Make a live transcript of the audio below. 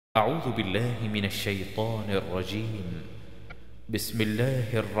أعوذ بالله من الشيطان الرجيم بسم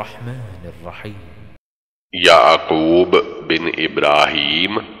الله الرحمن الرحيم یعقوب بن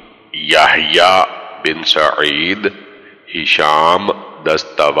ابراہیم، یحییٰ بن سعید، ہشام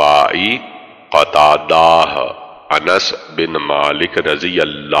دستوائی، قتادہ، انس بن مالک رضی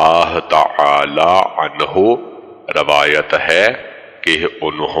اللہ تعالی عنہ روایت ہے کہ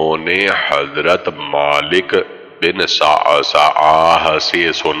انہوں نے حضرت مالک بن صعصعہ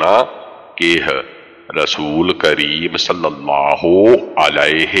سے سنا کہ رسول کریم صلی اللہ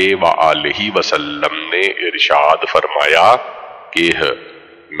علیہ وآلہ وسلم نے ارشاد فرمایا کہ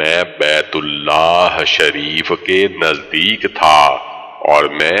میں بیت اللہ شریف کے نزدیک تھا اور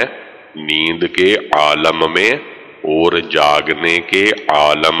میں نیند کے عالم میں اور جاگنے کے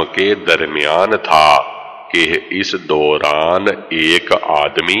عالم کے درمیان تھا کہ اس دوران ایک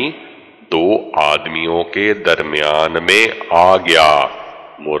آدمی دو آدمیوں کے درمیان میں آ گیا،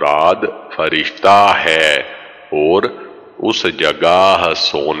 مراد فرشتہ ہے، اور اس جگہ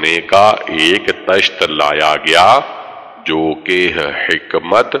سونے کا ایک تشت لایا گیا جو کہ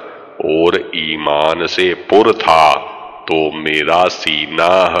حکمت اور ایمان سے پر تھا، تو میرا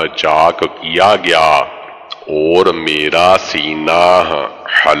سینہ چاک کیا گیا اور میرا سینہ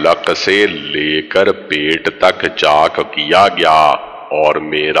حلق سے لے کر پیٹ تک چاک کیا گیا اور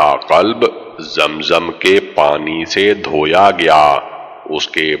میرا قلب زمزم کے پانی سے دھویا گیا۔ اس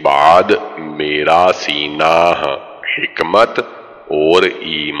کے بعد میرا سینہ حکمت اور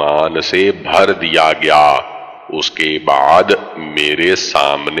ایمان سے بھر دیا گیا۔ اس کے بعد میرے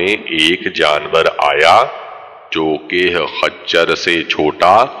سامنے ایک جانور آیا جو کہ خچر سے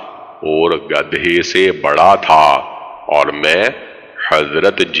چھوٹا اور گدھے سے بڑا تھا، اور میں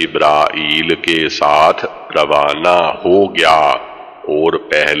حضرت جبرائیل کے ساتھ روانہ ہو گیا اور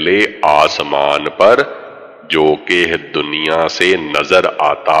پہلے آسمان پر جو کہ دنیا سے نظر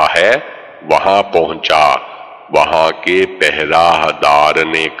آتا ہے وہاں پہنچا۔ وہاں کے پہرہ دار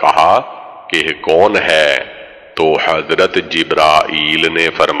نے کہا کہ کون ہے؟ تو حضرت جبرائیل نے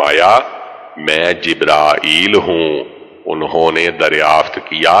فرمایا میں جبرائیل ہوں۔ انہوں نے دریافت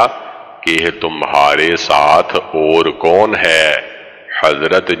کیا کہ تمہارے ساتھ اور کون ہے؟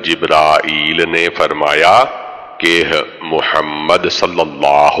 حضرت جبرائیل نے فرمایا کہ محمد صلی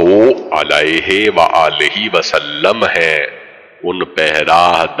اللہ علیہ وآلہ وسلم ہیں۔ ان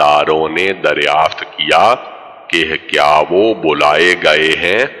پہرہ داروں نے دریافت کیا کہ کیا وہ بلائے گئے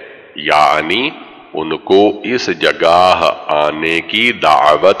ہیں، یعنی ان کو اس جگہ آنے کی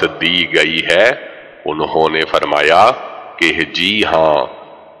دعوت دی گئی ہے؟ انہوں نے فرمایا کہ جی ہاں۔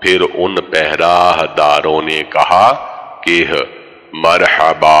 پھر ان پہرہ داروں نے کہا کہ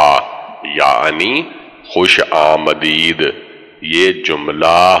مرحبا، یعنی خوش آمدید۔ یہ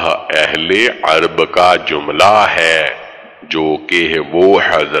جملہ اہل عرب کا جملہ ہے جو کہ وہ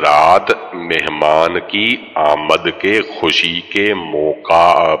حضرات مہمان کی آمد کے خوشی کے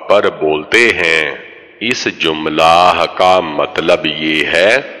موقع پر بولتے ہیں۔ اس جملہ کا مطلب یہ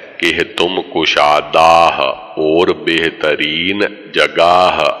ہے کہ تم کشادہ اور بہترین جگہ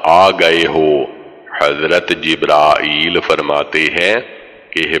آ گئے ہو۔ حضرت جبرائیل فرماتے ہیں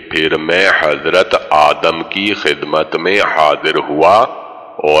کہ پھر میں حضرت آدم کی خدمت میں حاضر ہوا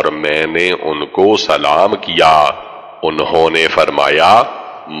اور میں نے ان کو سلام کیا۔ انہوں نے فرمایا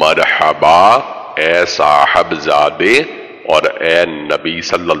مرحبا اے صاحب زادے اور اے نبی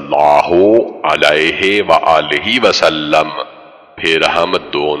صلی اللہ علیہ وآلہ وسلم۔ پھر ہم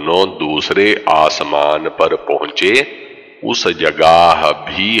دونوں دوسرے آسمان پر پہنچے۔ اس جگہ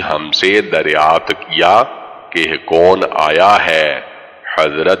بھی ہم سے دریافت کیا کہ کون آیا ہے؟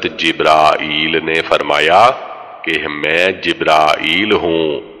 حضرت جبرائیل نے فرمایا کہ میں جبرائیل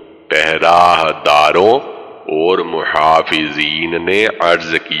ہوں۔ پہرہ داروں اور محافظین نے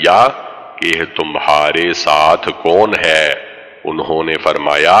عرض کیا کہ تمہارے ساتھ کون ہے؟ انہوں نے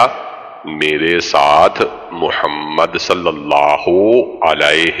فرمایا میرے ساتھ محمد صلی اللہ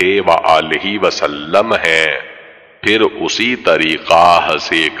علیہ وآلہ وسلم ہیں۔ پھر اسی طریقہ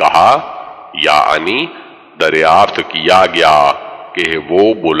سے کہا، یعنی دریافت کیا گیا کہ وہ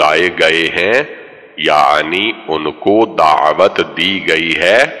بلائے گئے ہیں، یعنی ان کو دعوت دی گئی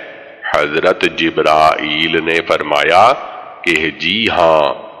ہے؟ حضرت جبرائیل نے فرمایا کہ جی ہاں،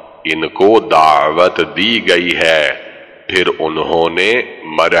 ان کو دعوت دی گئی ہے۔ پھر انہوں نے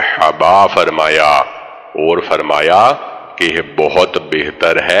مرحبا فرمایا اور فرمایا کہ بہت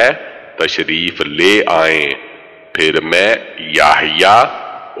بہتر ہے، تشریف لے آئیں۔ پھر میں یحییٰ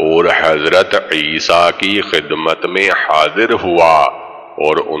اور حضرت عیسیٰ کی خدمت میں حاضر ہوا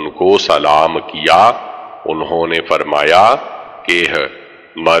اور ان کو سلام کیا۔ انہوں نے فرمایا کہ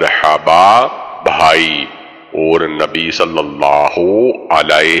مرحبا بھائی، اور نبی صلی اللہ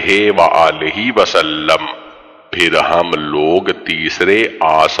علیہ وآلہ وسلم۔ پھر ہم لوگ تیسرے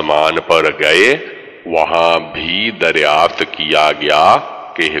آسمان پر گئے، وہاں بھی دریافت کیا گیا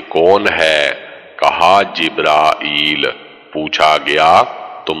کہ کون ہے؟ کہا جبرائیل۔ پوچھا گیا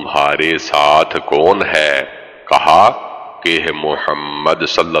تمہارے ساتھ کون ہے؟ کہا کہ محمد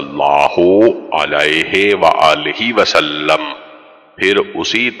صلی اللہ علیہ وآلہ وسلم۔ پھر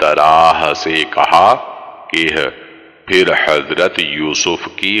اسی طرح سے کہا کہ پھر حضرت یوسف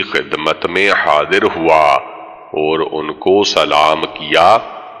کی خدمت میں حاضر ہوا اور ان کو سلام کیا۔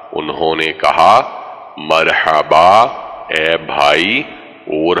 انہوں نے کہا مرحبا اے بھائی،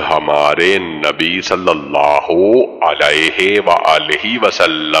 اور ہمارے نبی صلی اللہ علیہ وآلہ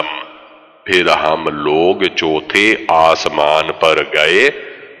وسلم۔ پھر ہم لوگ چوتھے آسمان پر گئے،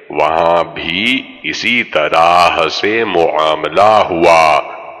 وہاں بھی اسی طرح سے معاملہ ہوا۔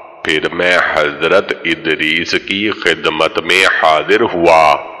 پھر میں حضرت ادریس کی خدمت میں حاضر ہوا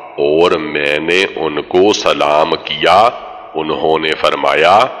اور میں نے ان کو سلام کیا۔ انہوں نے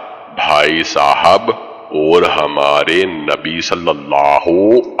فرمایا بھائی صاحب، اور ہمارے نبی صلی اللہ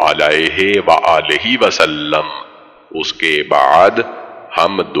علیہ وآلہ وسلم۔ اس کے بعد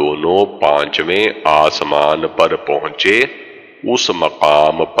ہم دونوں پانچویں آسمان پر پہنچے۔ اس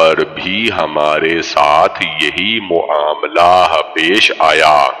مقام پر بھی ہمارے ساتھ یہی معاملہ پیش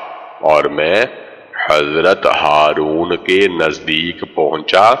آیا اور میں حضرت ہارون کے نزدیک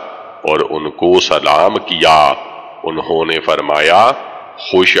پہنچا اور ان کو سلام کیا۔ انہوں نے فرمایا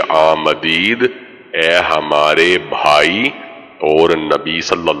خوش آمدید اے ہمارے بھائی اور نبی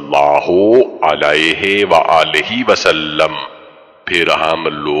صلی اللہ علیہ وآلہ وسلم۔ پھر ہم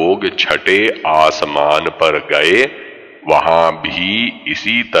لوگ چھٹے آسمان پر گئے، وہاں بھی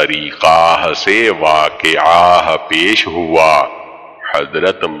اسی طریقہ سے واقعہ پیش ہوا۔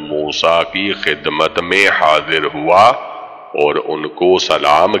 حضرت موسیٰ کی خدمت میں حاضر ہوا اور ان کو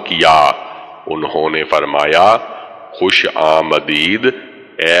سلام کیا۔ انہوں نے فرمایا خوش آمدید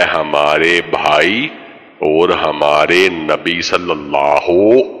اے ہمارے بھائی اور ہمارے نبی صلی اللہ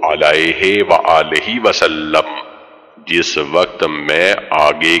علیہ وآلہ وسلم۔ جس وقت میں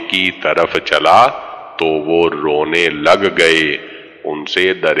آگے کی طرف چلا تو وہ رونے لگ گئے۔ ان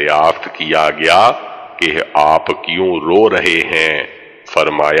سے دریافت کیا گیا کہ آپ کیوں رو رہے ہیں؟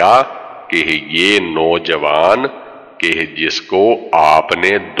 فرمایا کہ یہ نوجوان کہ جس کو آپ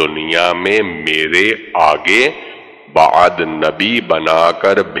نے دنیا میں میرے آگے بعد نبی بنا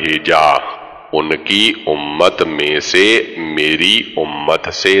کر بھیجا، ان کی امت میں سے میری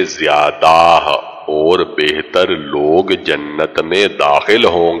امت سے زیادہ اور بہتر لوگ جنت میں داخل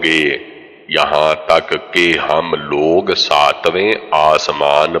ہوں گے، یہاں تک کہ ہم لوگ ساتویں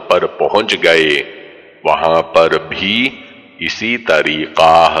آسمان پر پہنچ گئے۔ وہاں پر بھی اسی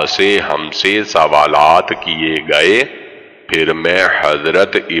طریقہ سے ہم سے سوالات کیے گئے۔ پھر میں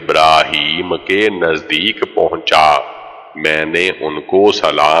حضرت ابراہیم کے نزدیک پہنچا، میں نے ان کو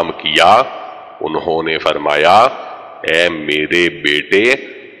سلام کیا۔ انہوں نے فرمایا اے میرے بیٹے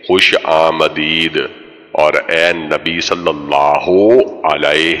خوش آمدید، اور اے نبی صلی اللہ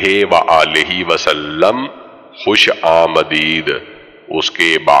علیہ وآلہ وسلم خوش آمدید۔ اس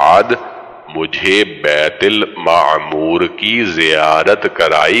کے بعد مجھے بیت المعمور کی زیارت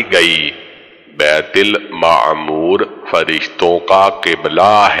کرائی گئی۔ بیت المعمور فرشتوں کا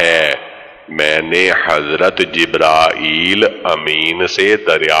قبلہ ہے۔ میں نے حضرت جبرائیل امین سے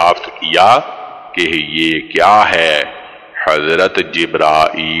دریافت کیا کہ یہ کیا ہے؟ حضرت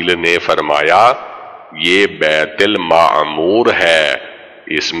جبرائیل نے فرمایا یہ بیت المعمور ہے،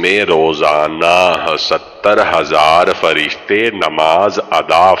 اس میں روزانہ 70,000 فرشتے نماز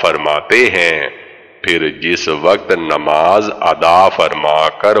ادا فرماتے ہیں۔ پھر جس وقت نماز ادا فرما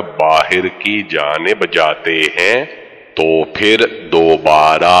کر باہر کی جانب جاتے ہیں تو پھر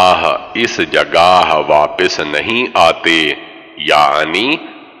دوبارہ اس جگہ واپس نہیں آتے، یعنی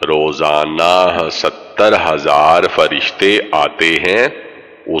روزانہ 70,000 فرشتے آتے ہیں۔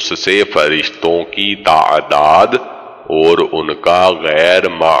 اس سے فرشتوں کی تعداد اور ان کا غیر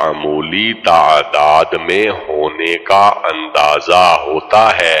معمولی تعداد میں ہونے کا اندازہ ہوتا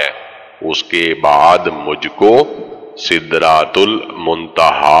ہے۔ اس کے بعد مجھ کو سدرۃ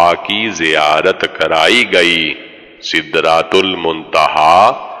المنتہا کی زیارت کرائی گئی۔ سدرۃ المنتہا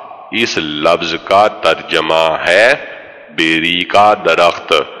اس لفظ کا ترجمہ ہے بیری کا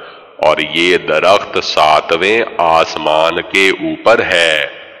درخت، اور یہ درخت 7ویں آسمان کے اوپر ہے،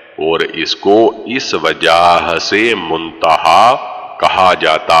 اور اس کو اس وجہ سے منتہا کہا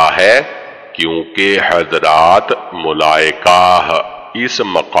جاتا ہے کیونکہ حضرات ملائکہ اس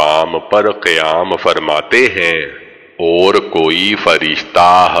مقام پر قیام فرماتے ہیں اور کوئی فرشتہ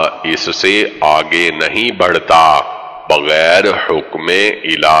اس سے آگے نہیں بڑھتا بغیر حکم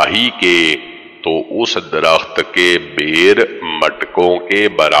الہی کے، تو اس درخت کے بیر مٹکوں کے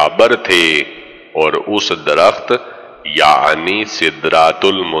برابر تھے، اور اس درخت یعنی سدرۃ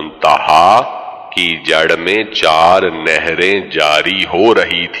المنتہا کی جڑ میں 4 نہریں جاری ہو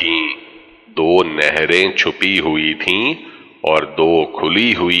رہی تھیں، 2 نہریں چھپی ہوئی تھیں اور 2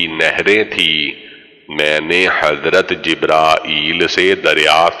 کھلی ہوئی نہریں تھیں۔ میں نے حضرت جبرائیل سے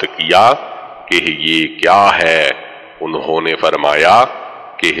دریافت کیا کہ یہ کیا ہے؟ انہوں نے فرمایا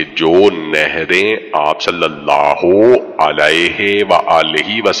کہ جو نہریں آپ صلی اللہ علیہ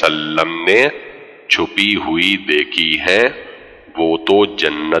وآلہ وسلم نے چھپی ہوئی دیکھی ہیں وہ تو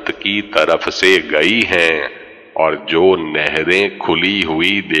جنت کی طرف سے گئی ہیں، اور جو نہریں کھلی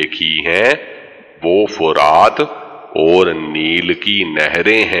ہوئی دیکھی ہیں وہ فرات اور نیل کی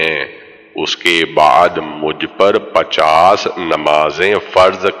نہریں ہیں۔ اس کے بعد مجھ پر 50 نمازیں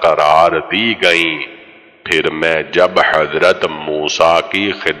فرض قرار دی گئیں۔ پھر میں جب حضرت موسیٰ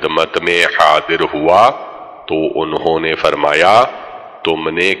کی خدمت میں حاضر ہوا تو انہوں نے فرمایا تم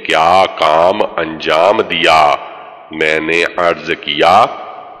نے کیا کام انجام دیا؟ میں نے عرض کیا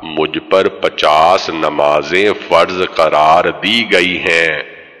مجھ پر 50 نمازیں فرض قرار دی گئی ہیں۔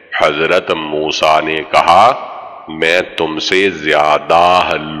 حضرت موسیٰ نے کہا میں تم سے زیادہ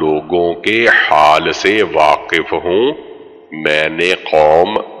لوگوں کے حال سے واقف ہوں۔ میں نے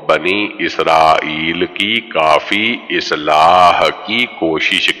قوم بنی اسرائیل کی کافی اصلاح کی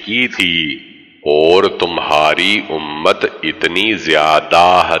کوشش کی تھی، اور تمہاری امت اتنی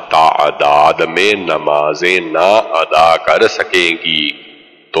زیادہ تعداد میں نمازیں نہ ادا کر سکے گی۔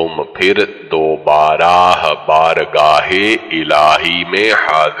 تم پھر دوبارہ بارگاہ الہی میں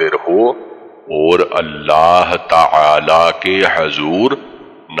حاضر ہو اور اللہ تعالی کے حضور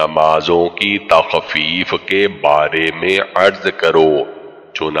نمازوں کی تخفیف کے بارے میں عرض کرو۔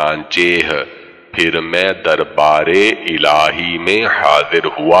 چنانچہ پھر میں دربار الہی میں حاضر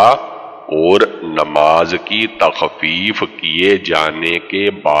ہوا اور نماز کی تخفیف کیے جانے کے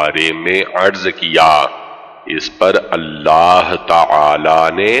بارے میں عرض کیا۔ اس پر اللہ تعالی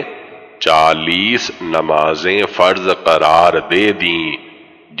نے 40 نمازیں فرض قرار دے دیں۔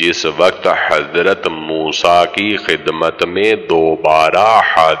 جس وقت حضرت موسیٰ کی خدمت میں دوبارہ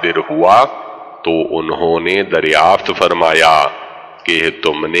حاضر ہوا تو انہوں نے دریافت فرمایا کہ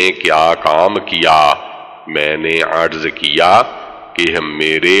تم نے کیا کام کیا؟ میں نے عرض کیا کہ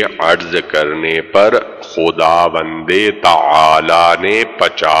میرے عرض کرنے پر خداوند تعالی نے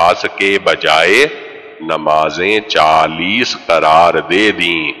 50 کے بجائے نمازیں 40 قرار دے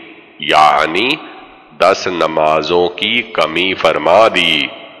دیں، یعنی 10 نمازوں کی کمی فرما دی۔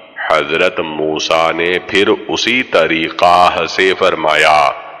 حضرت موسیٰ نے پھر اسی طریقہ سے فرمایا،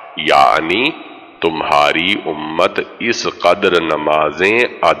 یعنی تمہاری امت اس قدر نمازیں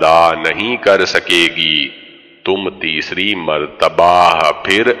ادا نہیں کر سکے گی۔ تم تیسری مرتبہ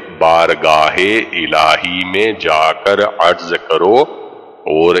پھر بارگاہ الہی میں جا کر عرض کرو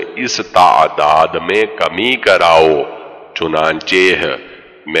اور اس تعداد میں کمی کراؤ۔ چنانچہ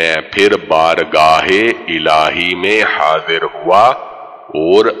میں پھر بارگاہ الہی میں حاضر ہوا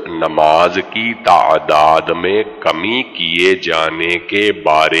اور نماز کی تعداد میں کمی کیے جانے کے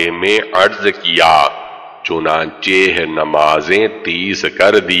بارے میں عرض کیا۔ چنانچہ نمازیں 30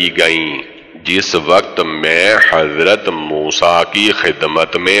 کر دی گئیں۔ جس وقت میں حضرت موسیٰ کی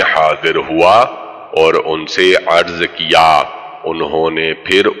خدمت میں حاضر ہوا اور ان سے عرض کیا، انہوں نے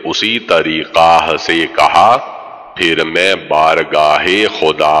پھر اسی طریقہ سے کہا۔ پھر میں بارگاہ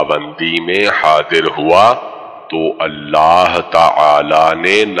خداوندی میں حاضر ہوا تو اللہ تعالی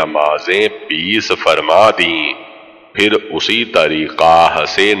نے نمازیں 20 فرما دیں۔ پھر اسی طریقہ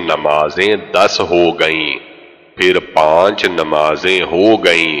سے نمازیں 10 ہو گئیں۔ پھر 5 نمازیں ہو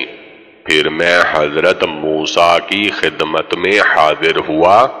گئیں۔ پھر میں حضرت موسیٰ کی خدمت میں حاضر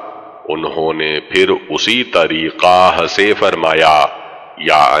ہوا، انہوں نے پھر اسی طریقہ سے فرمایا،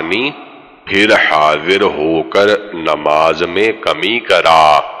 یعنی پھر حاضر ہو کر نماز میں کمی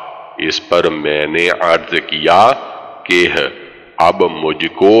کرا۔ اس پر میں نے عرض کیا کہ اب مجھ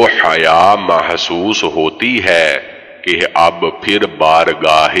کو حیا محسوس ہوتی ہے کہ اب پھر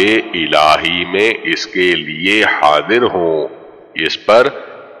بارگاہ الہی میں اس کے لیے حاضر ہوں۔ اس پر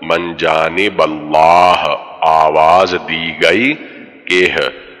من جانب اللہ آواز دی گئی کہ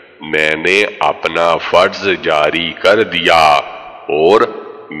میں نے اپنا فرض جاری کر دیا اور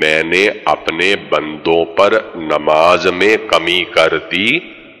میں نے اپنے بندوں پر نماز میں کمی کر دی،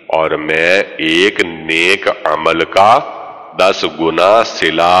 اور میں ایک نیک عمل کا 10 گنا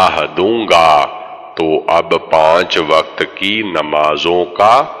صلاح دوں گا۔ تو اب 5 وقت کی نمازوں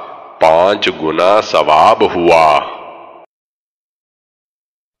کا 5 گنا ثواب ہوا۔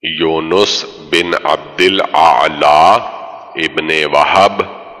 یونس بن عبد الاعلی ابن وہب،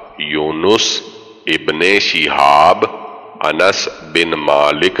 یونس ابن شہاب، انس بن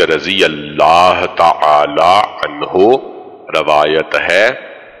مالک رضی اللہ تعالی عنہ روایت ہے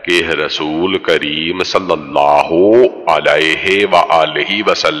کہ رسول کریم صلی اللہ علیہ وآلہ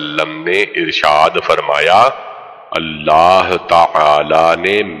وسلم نے ارشاد فرمایا، اللہ تعالی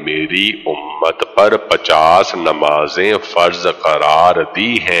نے میری امت پر 50 نمازیں فرض قرار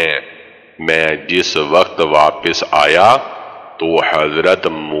دی ہیں۔ میں جس وقت واپس آیا تو حضرت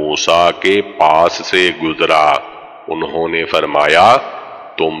موسیٰ کے پاس سے گزرا، انہوں نے فرمایا،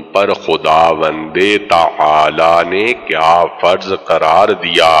 تم پر خداوند تعالی نے کیا فرض قرار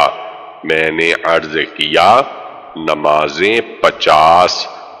دیا؟ میں نے عرض کیا، نمازیں 50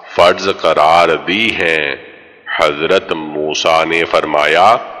 فرض قرار دی ہیں۔ حضرت موسیٰ نے فرمایا،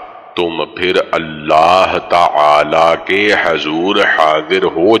 تم پھر اللہ تعالی کے حضور حاضر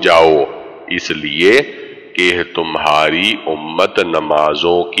ہو جاؤ، اس لیے کہ تمہاری امت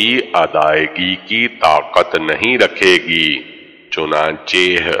نمازوں کی ادائیگی کی طاقت نہیں رکھے گی۔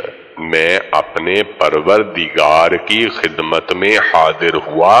 چنانچہ میں اپنے پروردگار کی خدمت میں حاضر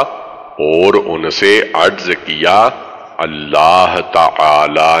ہوا اور ان سے عرض کیا، اللہ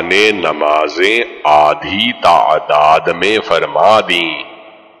تعالی نے نمازیں آدھی تعداد میں فرما دیں۔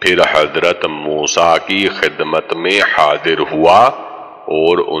 پھر حضرت موسیٰ کی خدمت میں حاضر ہوا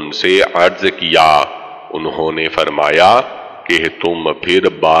اور ان سے عرض کیا، انہوں نے فرمایا کہ تم پھر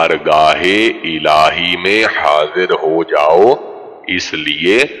بارگاہ الہی میں حاضر ہو جاؤ، اس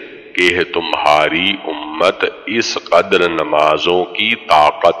لیے کہ تمہاری امت اس قدر نمازوں کی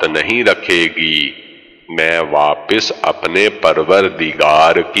طاقت نہیں رکھے گی۔ میں واپس اپنے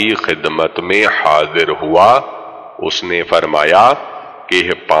پروردگار کی خدمت میں حاضر ہوا، اس نے فرمایا کہ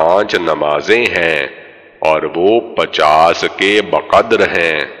 5 نمازیں ہیں اور وہ 50 کے بقدر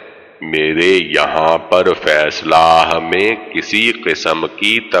ہیں۔ میرے یہاں پر فیصلہ میں کسی قسم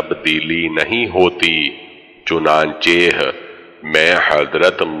کی تبدیلی نہیں ہوتی۔ چنانچہ میں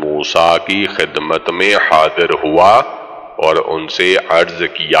حضرت موسیٰ کی خدمت میں حاضر ہوا اور ان سے عرض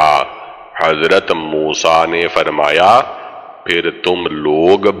کیا، حضرت موسیٰ نے فرمایا، پھر تم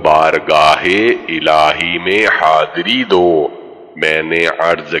لوگ بارگاہ الہی میں حاضری دو۔ میں نے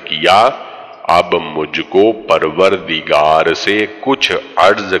عرض کیا، اب مجھ کو پروردگار سے کچھ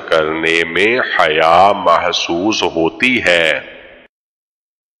عرض کرنے میں حیا محسوس ہوتی ہے۔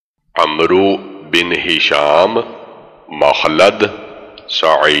 عمرو بن ہشام، مخلد،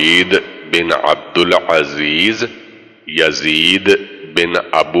 سعید بن عبد العزیز، یزید بن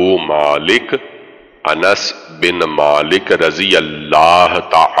ابو مالک، انس بن مالک رضی اللہ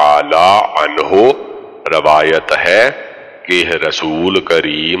تعالی عنہ روایت ہے کہ رسول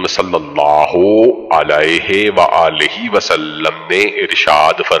کریم صلی اللہ علیہ وآلہ وسلم نے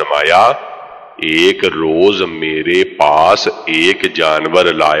ارشاد فرمایا، ایک روز میرے پاس ایک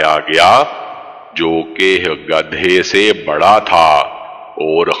جانور لایا گیا جو کہ گدھے سے بڑا تھا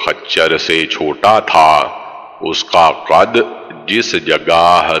اور خچر سے چھوٹا تھا۔ اس کا قد جس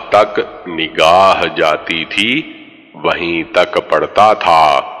جگہ تک نگاہ جاتی تھی وہیں تک پڑتا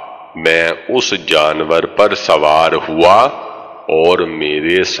تھا۔ میں اس جانور پر سوار ہوا اور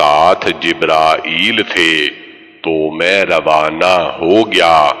میرے ساتھ جبرائیل تھے تو میں روانہ ہو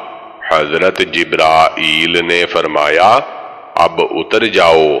گیا۔ حضرت جبرائیل نے فرمایا، اب اتر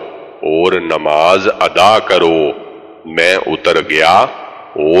جاؤ اور نماز ادا کرو۔ میں اتر گیا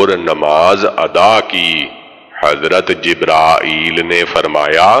اور نماز ادا کی۔ حضرت جبرائیل نے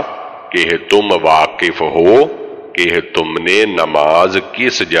فرمایا کہ تم واقف ہو کہ تم نے نماز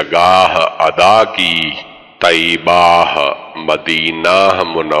کس جگہ ادا کی؟ طیبہ، مدینہ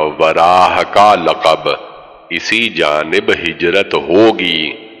منورہ کا لقب، اسی جانب ہجرت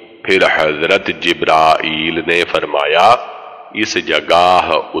ہوگی۔ پھر حضرت جبرائیل نے فرمایا، اس جگہ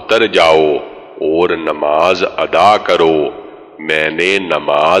اتر جاؤ اور نماز ادا کرو۔ میں نے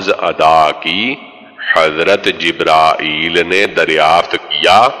نماز ادا کی۔ حضرت جبرائیل نے دریافت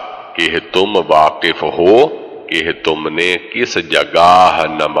کیا کہ تم واقف ہو کہ تم نے کس جگہ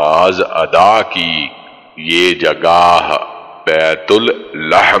نماز ادا کی؟ یہ جگہ بیت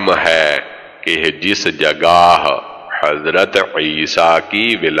الحم ہے کہ جس جگہ حضرت عیسیٰ کی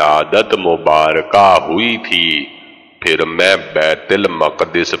ولادت مبارکہ ہوئی تھی۔ پھر میں بیت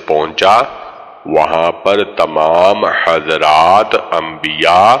المقدس پہنچا، وہاں پر تمام حضرات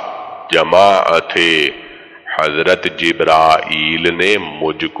انبیاء جمع تھے۔ حضرت جبرائیل نے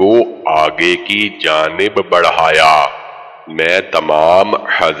مجھ کو آگے کی جانب بڑھایا۔ میں تمام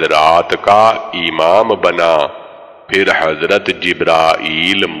حضرات کا امام بنا۔ پھر حضرت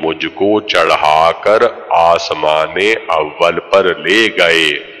جبرائیل مجھ کو چڑھا کر آسمان اول پر لے گئے۔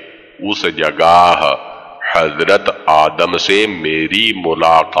 اس جگہ حضرت آدم سے میری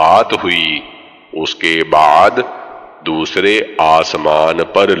ملاقات ہوئی۔ اس کے بعد دوسرے آسمان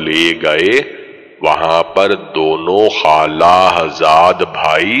پر لے گئے، وہاں پر دونوں خالہ زاد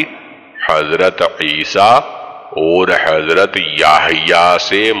بھائی حضرت عیسیٰ اور حضرت یحییٰ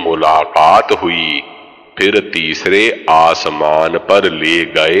سے ملاقات ہوئی۔ پھر تیسرے آسمان پر لے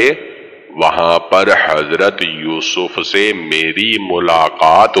گئے، وہاں پر حضرت یوسف سے میری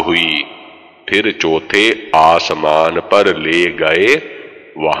ملاقات ہوئی۔ پھر چوتھے آسمان پر لے گئے،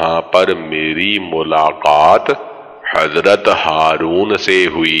 وہاں پر میری ملاقات حضرت ہارون سے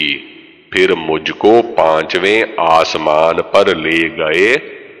ہوئی۔ پھر مجھ کو پانچویں آسمان پر لے گئے،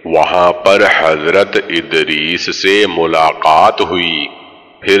 وہاں پر حضرت ادریس سے ملاقات ہوئی۔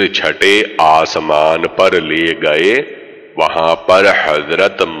 پھر چھٹے آسمان پر لے گئے، وہاں پر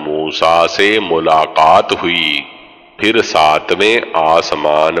حضرت موسیٰ سے ملاقات ہوئی۔ پھر ساتویں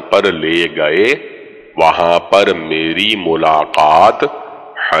آسمان پر لے گئے، وہاں پر میری ملاقات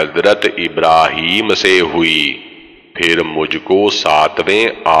حضرت ابراہیم سے ہوئی۔ پھر مجھ کو ساتویں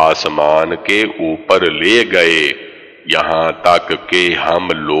آسمان کے اوپر لے گئے، یہاں تک کہ ہم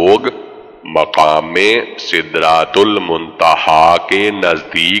لوگ مقام سدرات المنتہا کے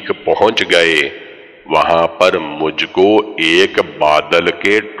نزدیک پہنچ گئے۔ وہاں پر مجھ کو ایک بادل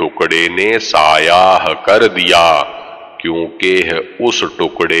کے ٹکڑے نے سایہ کر دیا، کیونکہ اس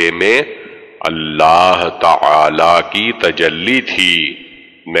ٹکڑے میں اللہ تعالی کی تجلی تھی۔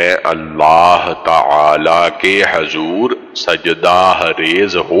 میں اللہ تعالی کے حضور سجدہ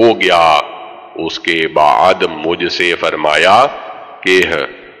ریز ہو گیا۔ اس کے بعد مجھ سے فرمایا کہ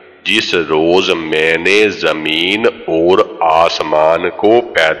جس روز میں نے زمین اور آسمان کو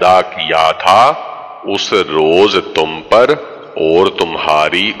پیدا کیا تھا، اس روز تم پر اور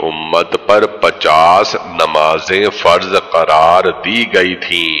تمہاری امت پر 50 نمازیں فرض قرار دی گئی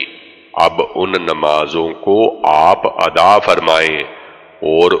تھیں۔ اب ان نمازوں کو آپ ادا فرمائیں،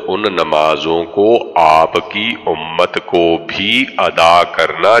 اور ان نمازوں کو آپ کی امت کو بھی ادا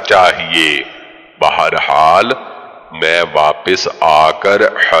کرنا چاہیے۔ بہرحال میں واپس آ کر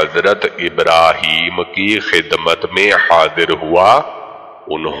حضرت ابراہیم کی خدمت میں حاضر ہوا۔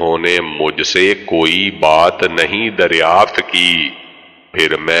 انہوں نے مجھ سے کوئی بات نہیں دریافت کی۔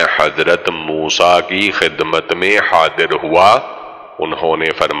 پھر میں حضرت موسیٰ کی خدمت میں حاضر ہوا۔ انہوں نے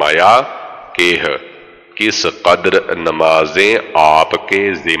فرمایا کہ کس قدر نمازیں آپ کے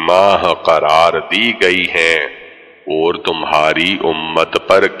ذمہ قرار دی گئی ہیں، اور تمہاری امت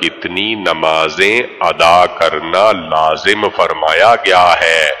پر کتنی نمازیں ادا کرنا لازم فرمایا گیا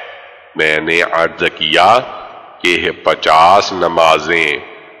ہے؟ میں نے عرض کیا کہ 50 نمازیں۔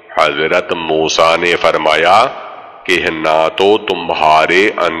 حضرت موسیٰ نے فرمایا کہ نہ تو تمہارے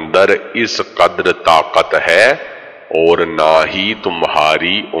اندر اس قدر طاقت ہے، اور نہ ہی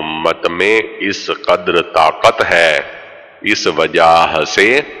تمہاری امت میں اس قدر طاقت ہے۔ اس وجہ سے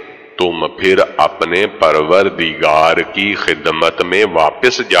تم پھر اپنے پروردگار کی خدمت میں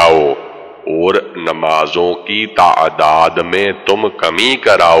واپس جاؤ، اور نمازوں کی تعداد میں تم کمی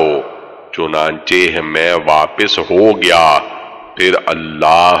کراؤ۔ چنانچہ میں واپس ہو گیا۔ پھر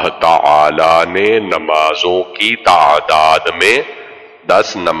اللہ تعالی نے نمازوں کی تعداد میں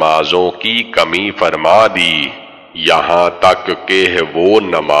 10 نمازوں کی کمی فرما دی، یہاں تک کہ وہ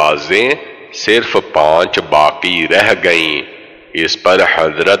نمازیں صرف 5 باقی رہ گئیں۔ اس پر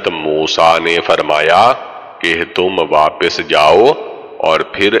حضرت موسیٰ نے فرمایا کہ تم واپس جاؤ اور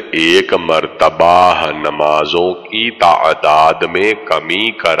پھر ایک مرتبہ نمازوں کی تعداد میں کمی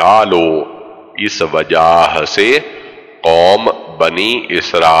کرا لو۔ اس وجہ سے قوم بنی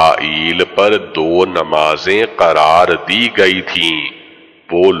اسرائیل پر 2 نمازیں قرار دی گئی تھیں،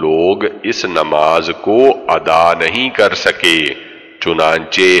 وہ لوگ اس نماز کو ادا نہیں کر سکے۔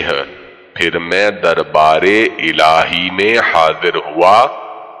 چنانچہ پھر میں دربار الہی میں حاضر ہوا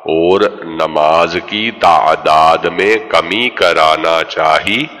اور نماز کی تعداد میں کمی کرانا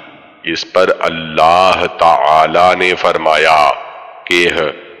چاہی۔ اس پر اللہ تعالی نے فرمایا کہ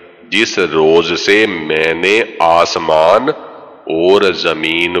جس روز سے میں نے آسمان اور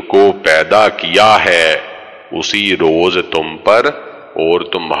زمین کو پیدا کیا ہے، اسی روز تم پر اور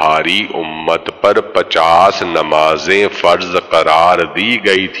تمہاری امت پر 50 نمازیں فرض قرار دی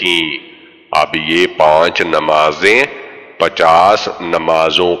گئی تھیں۔ اب یہ 5 نمازیں 50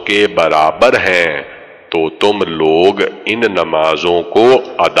 نمازوں کے برابر ہیں، تو تم لوگ ان نمازوں کو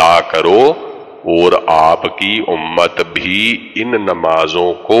ادا کرو، اور آپ کی امت بھی ان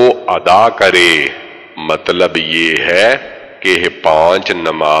نمازوں کو ادا کرے۔ مطلب یہ ہے کہ 5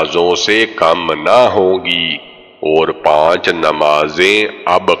 نمازوں سے کم نہ ہوگی، اور 5 نمازیں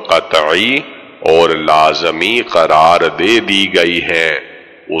اب قطعی اور لازمی قرار دے دی گئی ہیں۔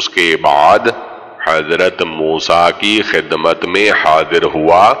 اس کے بعد حضرت موسیٰ کی خدمت میں حاضر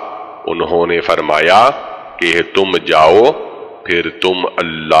ہوا۔ انہوں نے فرمایا کہ تم جاؤ، پھر تم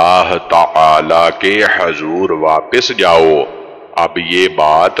اللہ تعالی کے حضور واپس جاؤ۔ اب یہ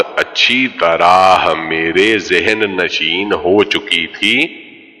بات اچھی طرح میرے ذہن نشین ہو چکی تھی،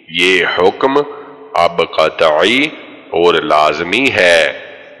 یہ حکم اب قطعی اور لازمی ہے،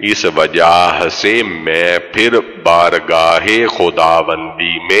 اس وجہ سے میں پھر بارگاہ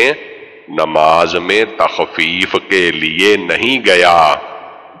خداوندی میں نماز میں تخفیف کے لیے نہیں گیا۔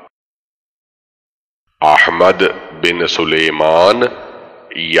 احمد بن سلیمان،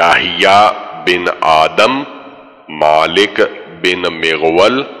 یحییٰ بن آدم، مالک بن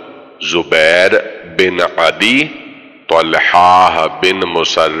مغول، زبیر بن عدی، طلحہ بن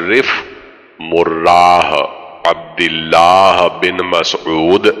مصرف، مراہ عبداللہ بن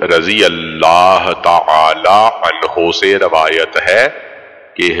مسعود رضی اللہ تعالی عنہ سے روایت ہے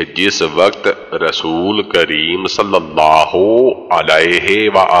کہ جس وقت رسول کریم صلی اللہ علیہ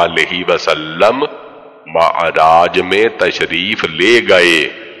وآلہ وسلم معراج میں تشریف لے گئے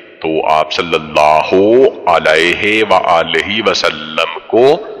تو آپ صلی اللہ علیہ وآلہ وسلم کو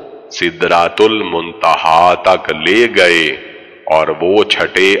سدرۃ المنتہا تک لے گئے، اور وہ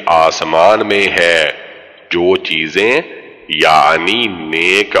چھٹے آسمان میں ہے۔ جو چیزیں یعنی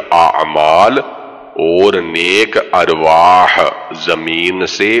نیک اعمال اور نیک ارواح زمین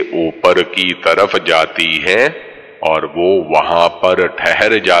سے اوپر کی طرف جاتی ہیں اور وہ وہاں پر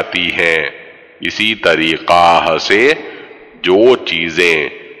ٹھہر جاتی ہیں، اسی طریقہ سے جو چیزیں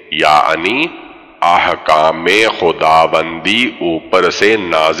یعنی احکام خداوندی اوپر سے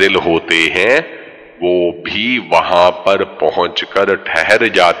نازل ہوتے ہیں وہ بھی وہاں پر پہنچ کر ٹھہر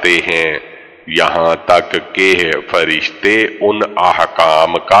جاتے ہیں، یہاں تک کہ فرشتے ان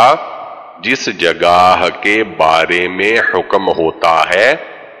احکام کا جس جگہ کے بارے میں حکم ہوتا ہے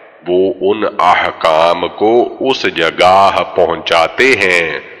وہ ان احکام کو اس جگہ پہنچاتے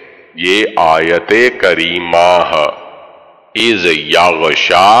ہیں۔ یہ آیت کریمہ اذ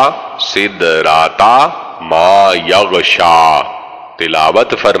یغشا سدرۃ ما یغشا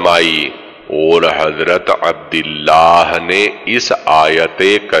تلاوت فرمائی، اور حضرت عبداللہ نے اس آیت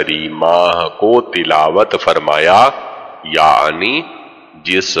کریمہ کو تلاوت فرمایا، یعنی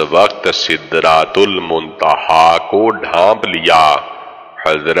جس وقت سدرۃ المنتہا کو ڈھانپ لیا۔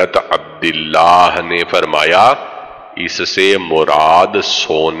 حضرت عبداللہ نے فرمایا اس سے مراد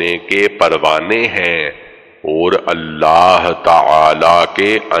سونے کے پروانے ہیں، اور اللہ تعالی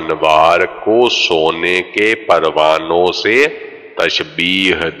کے انوار کو سونے کے پروانوں سے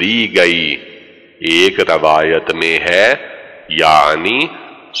تشبیہ دی گئی۔ ایک روایت میں ہے یعنی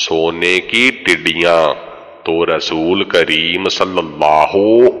سونے کی ٹڈیاں، تو رسول کریم صلی اللہ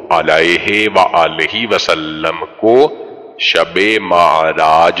علیہ وآلہ وسلم کو شب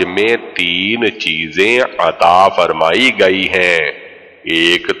معراج میں 3 چیزیں عطا فرمائی گئی ہیں،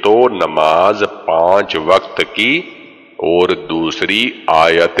 ایک تو نماز 5 وقت کی، اور دوسری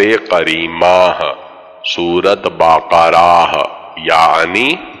آیت کریمہ سورۃ بقرہ یعنی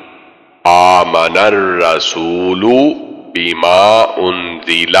آمن الرسول بما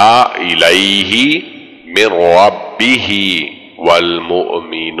انزل الیہ من ربہ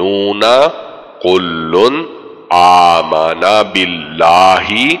والمؤمنون کل آمن باللہ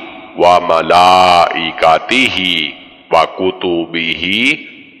وملائکتہ وکتبہ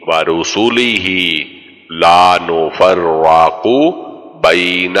ورسلہ لا نفرق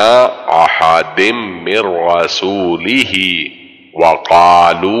بین احد من رسولہ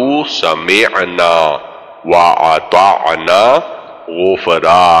وقالوا سمعنا وأطعنا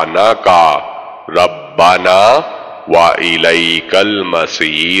غفرانک ربنا وإلیک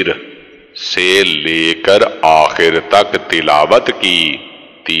المصیر سے لے کر آخر تک تلاوت کی۔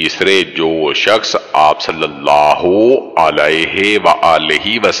 تیسرے جو شخص آپ صلی اللہ علیہ وآلہ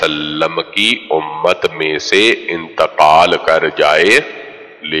وسلم کی امت میں سے انتقال کر جائے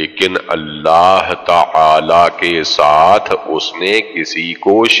لیکن اللہ تعالی کے ساتھ اس نے کسی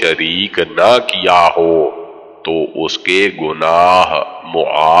کو شریک نہ کیا ہو تو اس کے گناہ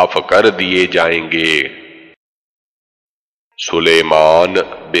معاف کر دیے جائیں گے۔ سلیمان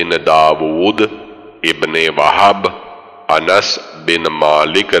بن داود ابن وہب انس بن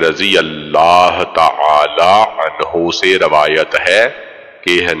مالک رضی اللہ تعالی عنہ سے روایت ہے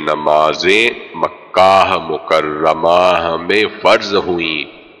کہ نمازیں مکہ مکرمہ میں فرض ہوئیں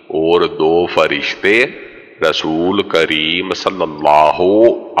اور 2 فرشتے رسول کریم صلی اللہ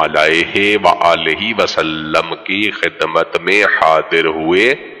علیہ وآلہ وسلم کی خدمت میں حاضر ہوئے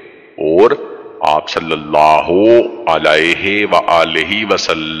اور آپ صلی اللہ علیہ وآلہ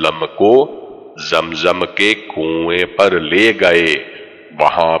وسلم کو زمزم کے کنویں پر لے گئے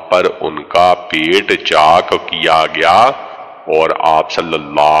وہاں پر ان کا پیٹ چاک کیا گیا اور آپ صلی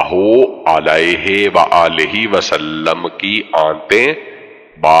اللہ علیہ وآلہ وسلم کی آنتیں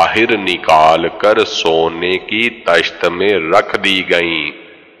باہر نکال کر سونے کی تشت میں رکھ دی گئیں،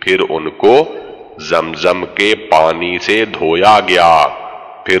 پھر ان کو زمزم کے پانی سے دھویا گیا،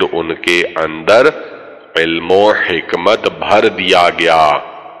 پھر ان کے اندر علم و حکمت بھر دیا گیا۔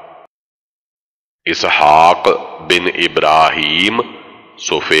 اسحاق بن ابراہیم،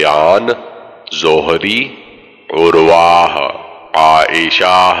 سفیان، زہری، عروہ،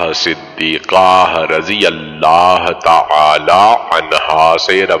 عائشہ صدیقہ رضی اللہ تعالی عنہا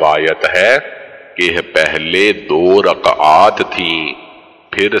سے روایت ہے کہ پہلے 2 رکعات تھیں،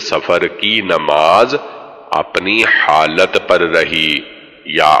 پھر سفر کی نماز اپنی حالت پر رہی،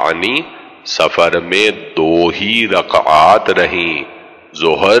 یعنی سفر میں 2 ہی رکعات رہیں،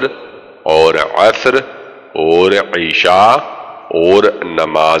 ظہر اور عصر اور عشاء اور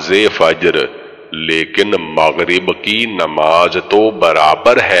نماز فجر، لیکن مغرب کی نماز تو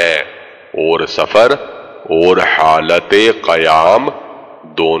برابر ہے، اور سفر اور حالت قیام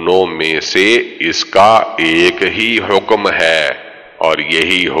دونوں میں سے اس کا ایک ہی حکم ہے، اور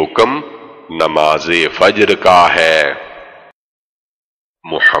یہی حکم نماز فجر کا ہے۔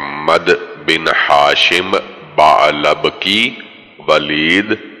 محمد بن ہاشم بعلبکی،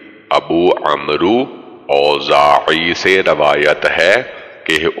 ولید، ابو عمرو اوزاعی سے روایت ہے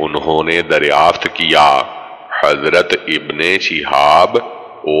کہ انہوں نے دریافت کیا حضرت ابن شہاب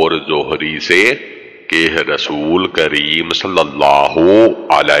اور زہری سے کہ رسول کریم صلی اللہ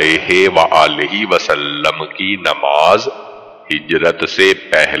علیہ وآلہ وسلم کی نماز ہجرت سے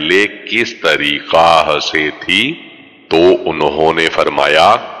پہلے کس طریقہ سے تھی، تو انہوں نے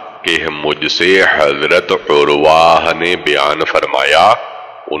فرمایا کہ مجھ سے حضرت عروہ نے بیان فرمایا،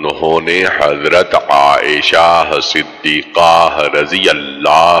 انہوں نے حضرت عائشہ صدیقہ رضی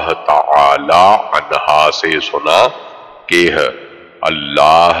اللہ تعالی عنہا سے سنا کہ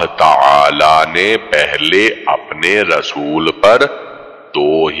اللہ تعالی نے پہلے اپنے رسول پر 2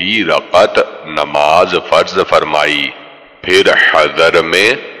 ہی رکعت نماز فرض فرمائی، پھر حضر میں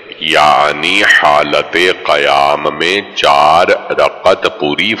یعنی حالت قیام میں 4 رکعت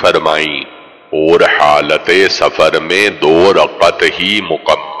پوری فرمائیں، اور حالت سفر میں 2 رکعت ہی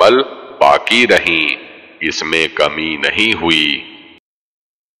مکمل باقی رہیں، اس میں کمی نہیں ہوئی۔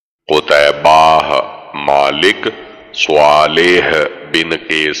 قتیبہ، مالک، صالح بن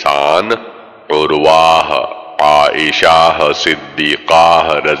کیسان، عروہ، عائشہ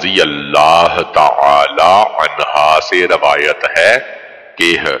صدیقہ رضی اللہ تعالی عنہا سے روایت ہے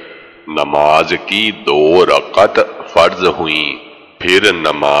کہ نماز کی 2 رکعت فرض ہوئیں، پھر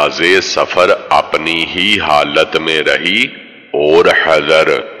نماز سفر اپنی ہی حالت میں رہی، اور حضر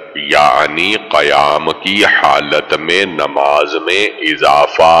یعنی قیام کی حالت میں نماز میں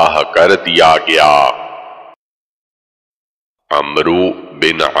اضافہ کر دیا گیا۔ عمرو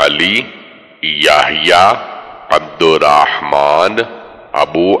بن علی، یحییٰ، عبد الرحمن،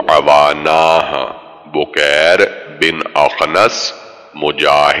 ابو عوانہ، بکیر بن اخنس،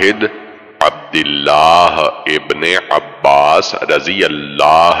 مجاہد، عبداللہ ابن عباس رضی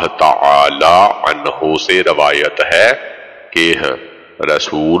اللہ تعالی عنہ سے روایت ہے کہ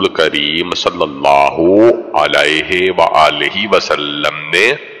رسول کریم صلی اللہ علیہ وآلہ وسلم نے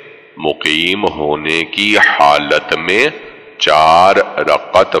مقیم ہونے کی حالت میں 4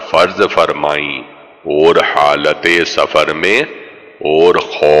 رکعت فرض فرمائیں، اور حالت سفر میں اور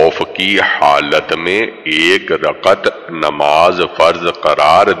خوف کی حالت میں 1 رکعت نماز فرض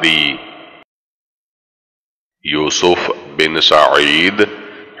قرار دی۔ یوسف بن سعید،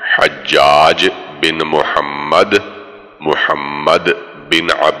 حجاج بن محمد، محمد بن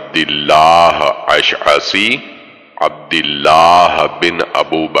عبداللہ اشعثی، عبداللہ بن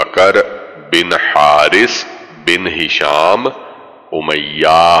ابو بکر بن حارث بن ہشام،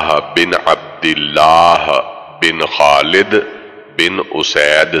 امیہ بن عبداللہ بن خالد بن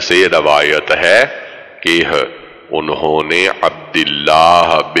اسید سے روایت ہے کہ انہوں نے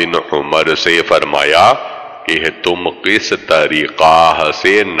عبداللہ بن عمر سے فرمایا کہ تم کس طریقہ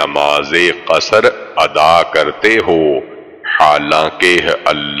سے نماز قصر ادا کرتے ہو، حالانکہ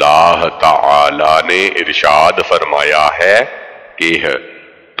اللہ تعالی نے ارشاد فرمایا ہے کہ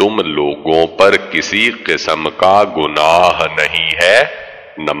تم لوگوں پر کسی قسم کا گناہ نہیں ہے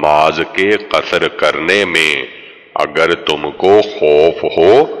نماز کے قصر کرنے میں، اگر تم کو خوف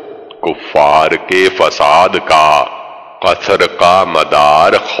ہو کفار کے فساد کا۔ قصر کا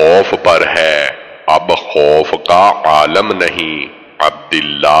مدار خوف پر ہے، اب خوف کا عالم نہیں۔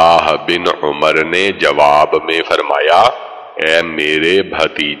 عبداللہ بن عمر نے جواب میں فرمایا، اے میرے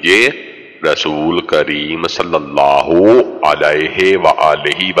بھتیجے، رسول کریم صلی اللہ علیہ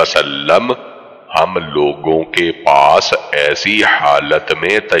وآلہ وسلم ہم لوگوں کے پاس ایسی حالت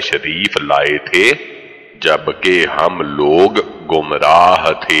میں تشریف لائے تھے جبکہ ہم لوگ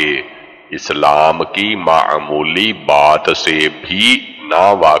گمراہ تھے، اسلام کی معمولی بات سے بھی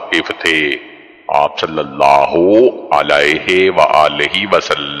ناواقف تھے۔ آپ صلی اللہ علیہ وآلہ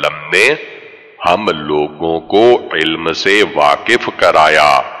وسلم نے ہم لوگوں کو علم سے واقف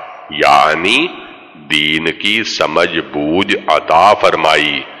کرایا، یعنی دین کی سمجھ بوجھ عطا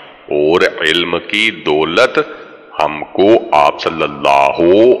فرمائی، اور علم کی دولت ہم کو آپ صلی اللہ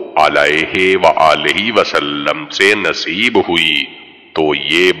علیہ وآلہ وسلم سے نصیب ہوئی۔ تو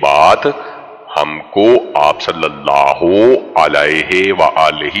یہ بات ہم کو آپ صلی اللہ علیہ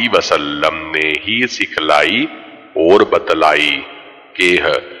وآلہ وسلم نے ہی سکھلائی اور بتلائی کہ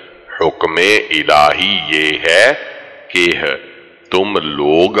حکم الہی یہ ہے کہ تم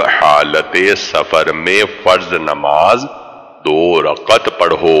لوگ حالت سفر میں فرض نماز 2 رکعت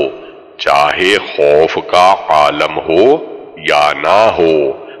پڑھو، چاہے خوف کا عالم ہو یا نہ ہو۔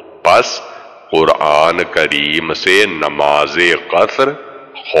 پس قرآن کریم سے نماز قصر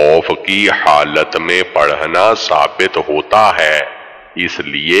خوف کی حالت میں پڑھنا ثابت ہوتا ہے، اس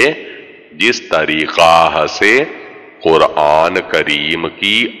لیے جس طریقہ سے قرآن کریم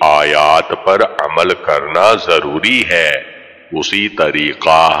کی آیات پر عمل کرنا ضروری ہے، اسی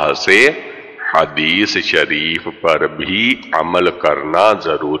طریقہ سے حدیث شریف پر بھی عمل کرنا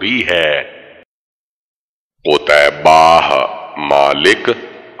ضروری ہے۔ قتیبہ، مالک،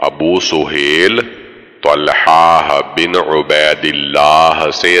 ابو سہیل، طلحہ بن عبید اللہ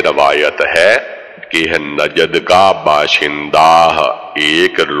سے روایت ہے کہ نجد کا باشندہ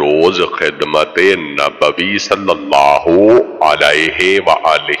ایک روز خدمت نبوی صلی اللہ علیہ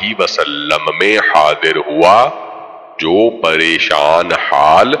وآلہ وسلم میں حاضر ہوا، جو پریشان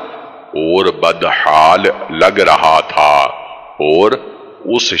حال اور بدحال لگ رہا تھا، اور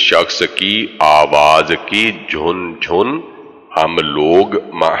اس شخص کی آواز کی جھن جھن ہم لوگ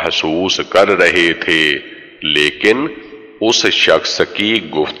محسوس کر رہے تھے، لیکن اس شخص کی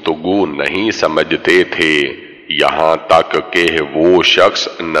گفتگو نہیں سمجھتے تھے، یہاں تک کہ وہ شخص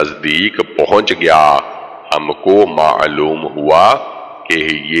نزدیک پہنچ گیا۔ ہم کو معلوم ہوا کہ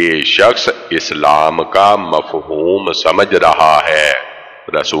یہ شخص اسلام کا مفہوم سمجھ رہا ہے۔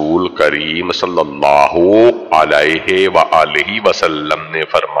 رسول کریم صلی اللہ علیہ وآلہ وسلم نے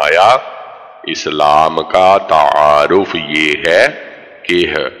فرمایا، اسلام کا تعارف یہ ہے کہ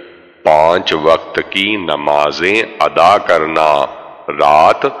 5 وقت کی نمازیں ادا کرنا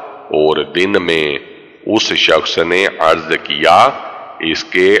رات اور دن میں۔ اس شخص نے عرض کیا، اس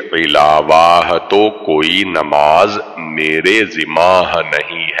کے علاوہ تو کوئی نماز میرے ذمہ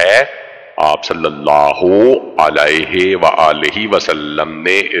نہیں ہے۔ آپ صلی اللہ علیہ وآلہ وسلم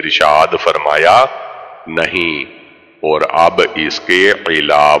نے ارشاد فرمایا، نہیں، اور اب اس کے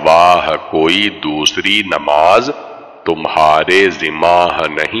علاوہ کوئی دوسری نماز تمہارے ذمہ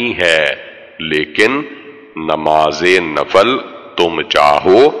نہیں ہے، لیکن نماز نفل تم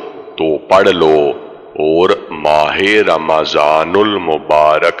چاہو تو پڑھ لو، اور ماہ رمضان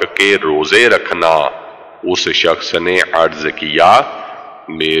المبارک کے روزے رکھنا۔ اس شخص نے عرض کیا،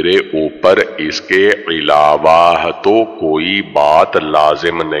 میرے اوپر اس کے علاوہ تو کوئی بات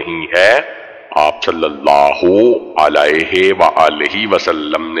لازم نہیں ہے۔ آپ صلی اللہ علیہ وآلہ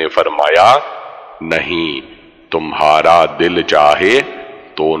وسلم نے فرمایا، نہیں، تمہارا دل چاہے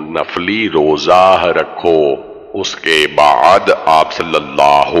تو نفلی روزہ رکھو۔ اس کے بعد آپ صلی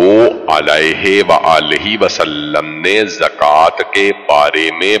اللہ علیہ وآلہ وسلم نے زکوٰۃ کے بارے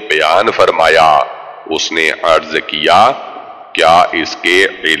میں بیان فرمایا۔ اس نے عرض کیا، کیا اس کے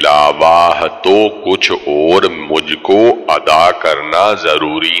علاوہ تو کچھ اور مجھ کو ادا کرنا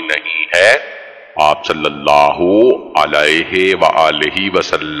ضروری نہیں ہے؟ آپ صلی اللہ علیہ وآلہ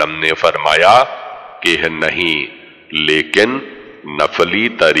وسلم نے فرمایا کہ نہیں، لیکن نفلی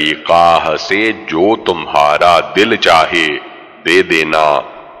طریقہ سے جو تمہارا دل چاہے دے دینا۔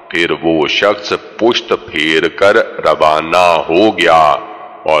 پھر وہ شخص پشت پھیر کر روانہ ہو گیا،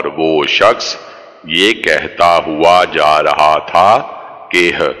 اور وہ شخص یہ کہتا ہوا جا رہا تھا کہ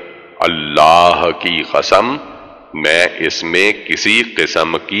اللہ کی قسم، میں اس میں کسی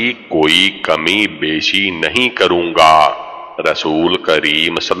قسم کی کوئی کمی بیشی نہیں کروں گا۔ رسول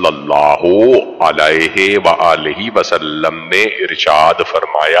کریم صلی اللہ علیہ وآلہ وسلم نے ارشاد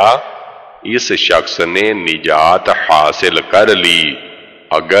فرمایا، اس شخص نے نجات حاصل کر لی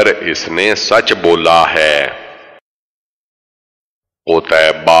اگر اس نے سچ بولا ہے۔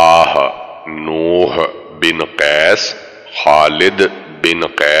 قتیبہ، نوح بن قیس، خالد بن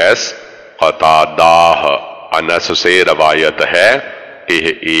قیس، قتادہ، انس سے روایت ہے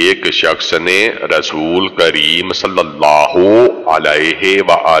کہ ایک شخص نے رسول کریم صلی اللہ علیہ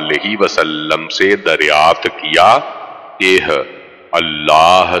وآلہ وسلم سے دریافت کیا کہ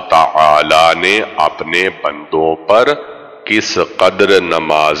اللہ تعالی نے اپنے بندوں پر کس قدر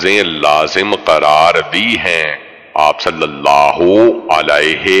نمازیں لازم قرار دی ہیں؟ آپ صلی اللہ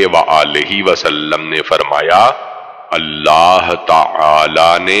علیہ وآلہ وسلم نے فرمایا، اللہ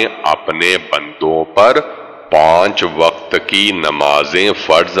تعالی نے اپنے بندوں پر 5 وقت کی نمازیں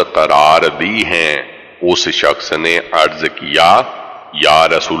فرض قرار دی ہیں۔ اس شخص نے عرض کیا، یا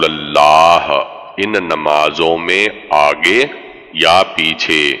رسول اللہ، ان نمازوں میں آگے یا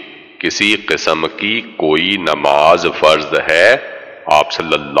پیچھے کسی قسم کی کوئی نماز فرض ہے؟ آپ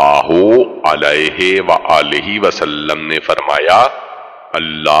صلی اللہ علیہ وآلہ وسلم نے فرمایا،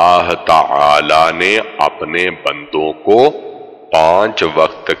 اللہ تعالی نے اپنے بندوں کو 5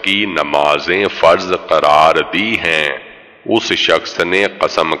 وقت کی نمازیں فرض قرار دی ہیں۔ اس شخص نے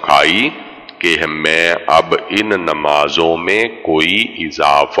قسم کھائی کہ میں اب ان نمازوں میں کوئی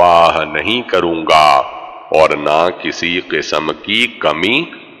اضافہ نہیں کروں گا اور نہ کسی قسم کی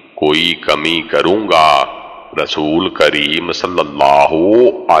کوئی کمی کروں گا۔ رسول کریم صلی اللہ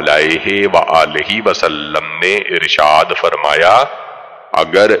علیہ وآلہ وسلم نے ارشاد فرمایا،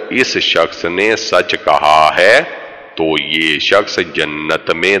 اگر اس شخص نے سچ کہا ہے تو یہ شخص جنت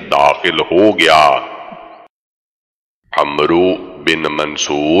میں داخل ہو گیا۔ عمرو بن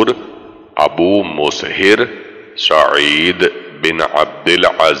منصور، ابو مسہر، سعید بن عبد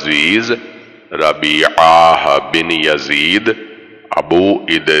العزیز، ربیعہ بن یزید، ابو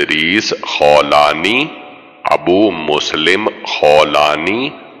ادریس خولانی، ابو مسلم خولانی،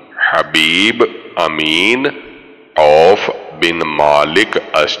 حبیب امین، عوف بن مالک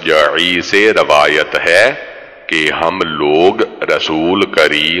اشجعی سے روایت ہے کہ ہم لوگ رسول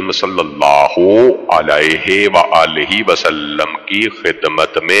کریم صلی اللہ علیہ وآلہ وسلم کی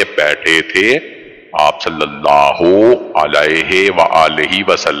خدمت میں بیٹھے تھے۔ آپ صلی اللہ علیہ وآلہ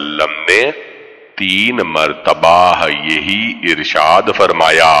وسلم نے 3 مرتبہ یہی ارشاد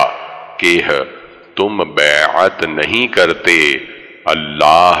فرمایا کہ تم بیعت نہیں کرتے،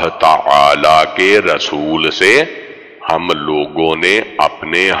 اللہ تعالی کے رسول سے ہم لوگوں نے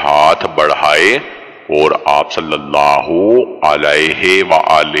اپنے ہاتھ بڑھائے اور آپ صلی اللہ علیہ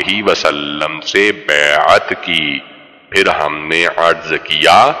وآلہ وسلم سے بیعت کی۔ پھر ہم نے عرض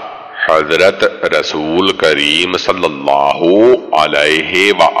کیا، حضرت رسول کریم صلی اللہ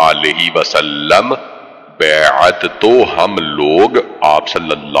علیہ وآلہ وسلم، بیعت تو ہم لوگ آپ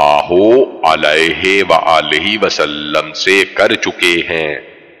صلی اللہ علیہ وآلہ وسلم سے کر چکے ہیں،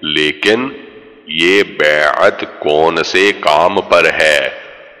 لیکن یہ بیعت کون سے کام پر ہے؟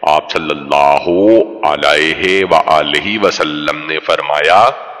 آپ صلی اللہ علیہ وآلہ وسلم نے فرمایا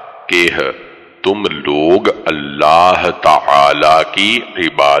کہ تم لوگ اللہ تعالی کی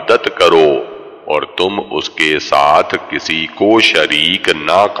عبادت کرو اور تم اس کے ساتھ کسی کو شریک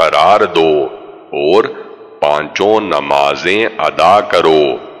نہ قرار دو اور 5 نمازیں ادا کرو۔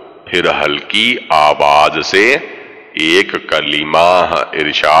 پھر ہلکی آواز سے ایک کلمہ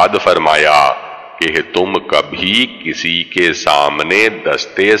ارشاد فرمایا کہ تم کبھی کسی کے سامنے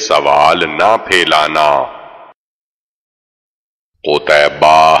دستے سوال نہ پھیلانا۔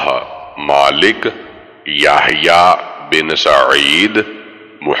 قتیبہ، مالک، یحییٰ بن سعید،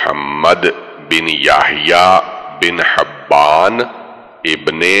 محمد بن یحییٰ بن حبان،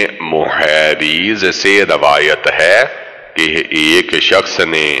 ابن محیریز سے روایت ہے کہ ایک شخص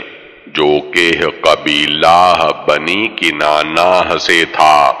نے جو کہ قبیلہ بنی کنانہ سے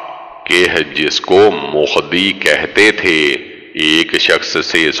تھا کہ جس کو مخدی کہتے تھے، ایک شخص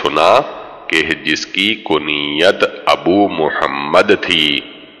سے سنا کہ جس کی کنیت ابو محمد تھی،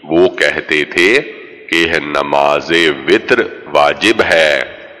 وہ کہتے تھے کہ نماز وتر واجب ہے۔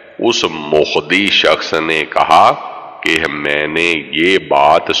 اس مخدی شخص نے کہا کہ میں نے یہ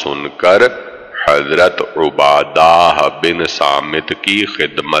بات سن کر حضرت عبادہ بن صامت کی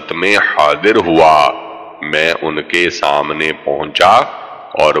خدمت میں حاضر ہوا۔ میں ان کے سامنے پہنچا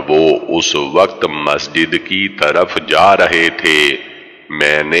اور وہ اس وقت مسجد کی طرف جا رہے تھے۔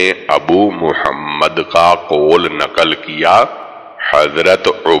 میں نے ابو محمد کا قول نقل کیا۔ حضرت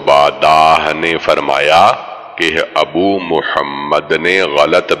عبادہ نے فرمایا کہ ابو محمد نے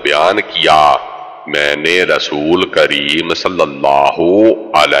غلط بیان کیا۔ میں نے رسول کریم صلی اللہ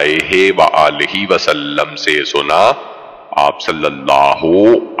علیہ وآلہ وسلم سے سنا، آپ صلی اللہ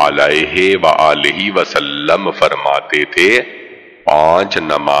علیہ وآلہ وسلم فرماتے تھے 5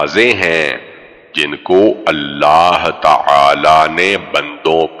 نمازیں ہیں جن کو اللہ تعالی نے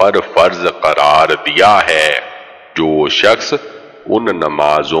بندوں پر فرض قرار دیا ہے۔ جو شخص ان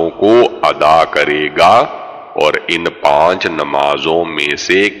نمازوں کو ادا کرے گا اور ان 5 نمازوں میں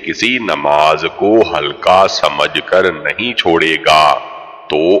سے کسی نماز کو ہلکا سمجھ کر نہیں چھوڑے گا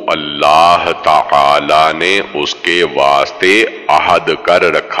تو اللہ تعالی نے اس کے واسطے عہد کر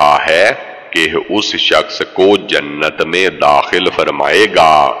رکھا ہے کہ اس شخص کو جنت میں داخل فرمائے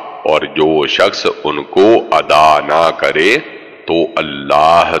گا، اور جو شخص ان کو ادا نہ کرے تو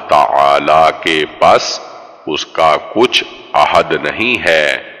اللہ تعالی کے پاس اس کا کچھ عہد نہیں ہے،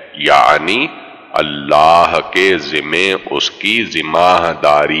 یعنی اللہ کے ذمے اس کی ذمہ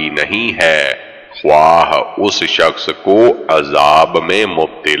داری نہیں ہے، خواہ اس شخص کو عذاب میں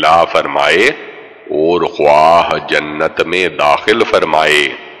مبتلا فرمائے اور خواہ جنت میں داخل فرمائے۔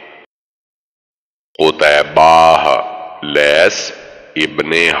 قتیبہ، لیث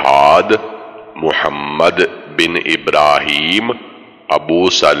ابن حاد، محمد بن ابراہیم، ابو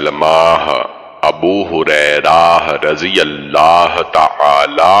سلمہ، ابو ہریرہ رضی اللہ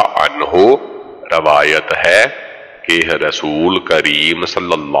تعالی عنہ روایت ہے کہ رسول کریم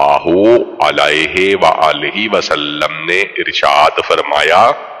صلی اللہ علیہ وآلہ وسلم نے ارشاد فرمایا،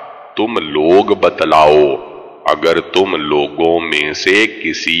 تم لوگ بتلاؤ، اگر تم لوگوں میں سے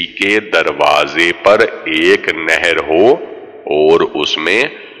کسی کے دروازے پر ایک نہر ہو اور اس میں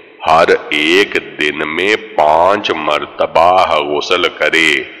ہر ایک دن میں 5 مرتبہ غسل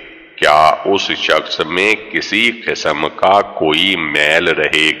کرے، کیا اس شخص میں کسی قسم کا کوئی میل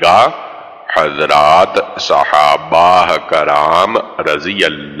رہے گا؟ حضرات صحابہ کرام رضی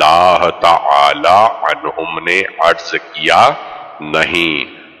اللہ تعالی عنہم نے عرض کیا، نہیں،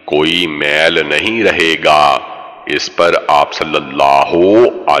 کوئی میل نہیں رہے گا۔ اس پر آپ صلی اللہ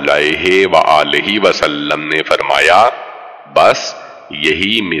علیہ وآلہ وسلم نے فرمایا، بس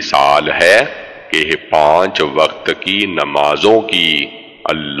یہی مثال ہے کہ 5 وقت کی نمازوں کی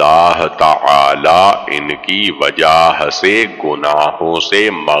اللہ تعالی ان کی وجہ سے گناہوں سے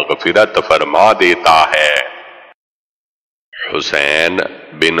مغفرت فرما دیتا ہے۔ حسین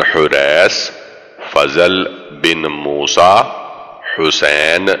بن حریث، فضل بن موسیٰ،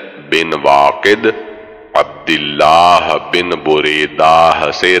 حسین بن واقد، عبداللہ بن بریدہ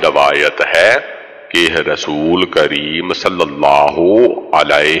سے روایت ہے کہ رسول کریم صلی اللہ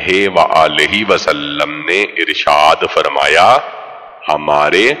علیہ وآلہ وسلم نے ارشاد فرمایا،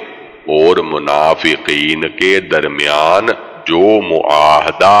 ہمارے اور منافقین کے درمیان جو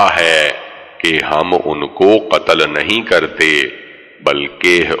معاہدہ ہے کہ ہم ان کو قتل نہیں کرتے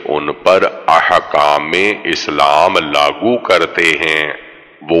بلکہ ان پر احکام اسلام لاگو کرتے ہیں،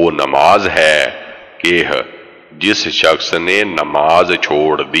 وہ نماز ہے کہ جس شخص نے نماز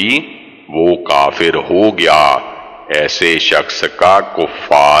چھوڑ دی وہ کافر ہو گیا، ایسے شخص کا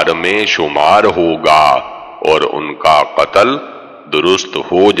کفار میں شمار ہوگا اور ان کا قتل درست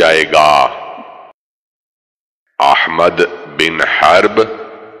ہو جائے گا۔ احمد بن حرب،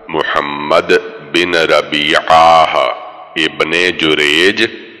 محمد بن ربیعہ ابن جریج،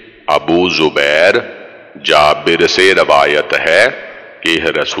 ابو زبیر، جابر سے روایت ہے کہ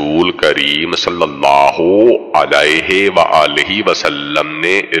رسول کریم صلی اللہ علیہ وآلہ وسلم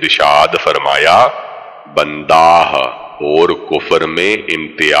نے ارشاد فرمایا، بندہ اور کفر میں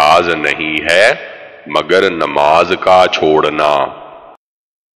امتیاز نہیں ہے مگر نماز کا چھوڑنا۔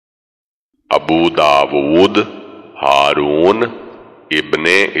 ابو داود، ہارون ابن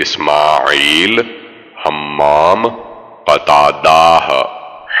اسماعیل، حمام، قتادہ،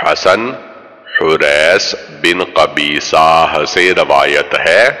 حسن، حریث بن قبیصہ سے روایت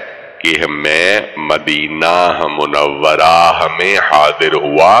ہے کہ میں مدینہ منورہ میں حاضر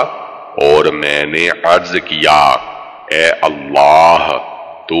ہوا اور میں نے عرض کیا، اے اللہ،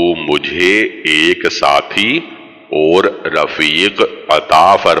 تو مجھے ایک ساتھی اور رفیق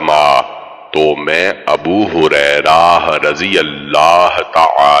عطا فرما۔ تو میں ابو ہریرہ رضی اللہ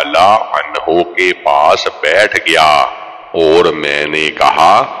تعالی عنہ کے پاس بیٹھ گیا اور میں نے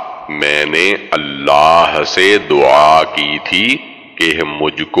کہا، میں نے اللہ سے دعا کی تھی کہ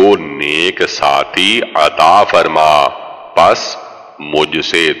مجھ کو نیک ساتھی عطا فرما، پس مجھ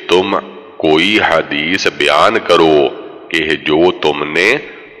سے تم کوئی حدیث بیان کرو کہ جو تم نے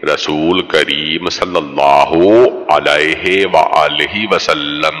رسول کریم صلی اللہ علیہ وآلہ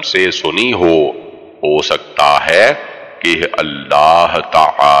وسلم سے سنی ہو سکتا ہے کہ اللہ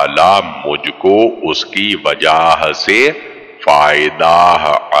تعالی مجھ کو اس کی وجہ سے فائدہ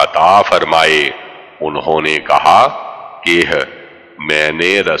عطا فرمائے۔ انہوں نے کہا کہ میں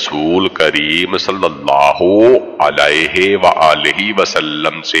نے رسول کریم صلی اللہ علیہ وآلہ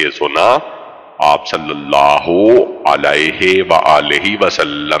وسلم سے سنا، آپ صلی اللہ علیہ وآلہ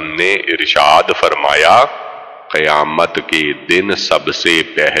وسلم نے ارشاد فرمایا، قیامت کے دن سب سے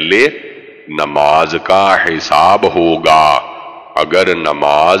پہلے نماز کا حساب ہوگا اگر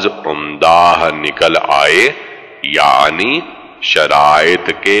نماز عمدہ نکل آئے یعنی شرائط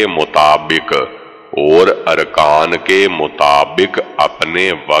کے مطابق اور ارکان کے مطابق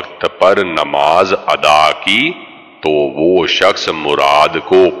اپنے وقت پر نماز ادا کی تو وہ شخص مراد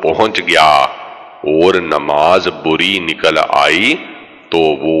کو پہنچ گیا، اور نماز بری نکل آئی تو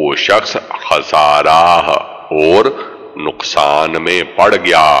وہ شخص خسارہ اور نقصان میں پڑ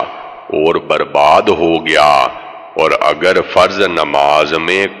گیا اور برباد ہو گیا۔ اور اگر فرض نماز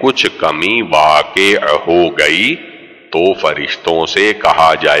میں کچھ کمی واقع ہو گئی تو فرشتوں سے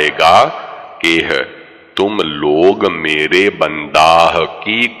کہا جائے گا کہ تم لوگ میرے بندہ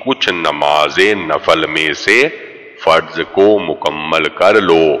کی کچھ نماز نفل میں سے فرض کو مکمل کر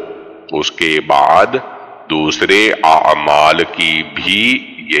لو، اس کے بعد دوسرے اعمال کی بھی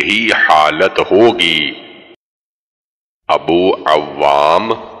یہی حالت ہوگی۔ ابو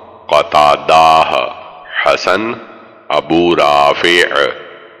عوام، قتادہ، حسن، ابو رافع،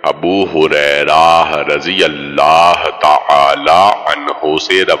 ابو ہریرہ رضی اللہ تعالی عنہ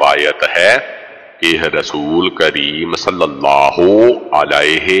سے روایت ہے کہ رسول کریم صلی اللہ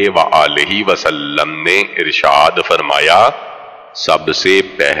علیہ وآلہ وسلم نے ارشاد فرمایا، سب سے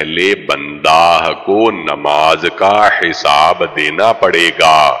پہلے بندہ کو نماز کا حساب دینا پڑے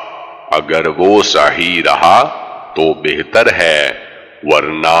گا، اگر وہ صحیح رہا تو بہتر ہے،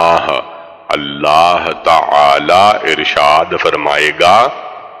 ورنہ اللہ تعالی ارشاد فرمائے گا،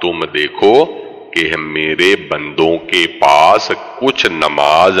 تم دیکھو کہ میرے بندوں کے پاس کچھ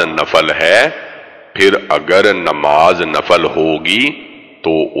نماز نفل ہے، پھر اگر نماز نفل ہوگی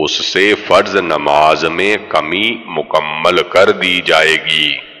تو اس سے فرض نماز میں کمی مکمل کر دی جائے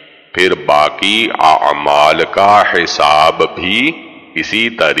گی، پھر باقی اعمال کا حساب بھی اسی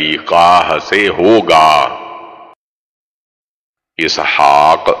طریقہ سے ہوگا۔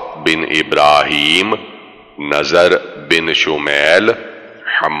 اسحاق بن ابراہیم، نضر بن شمیل،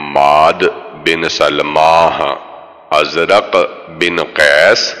 حماد بن سلمہ، ازرق بن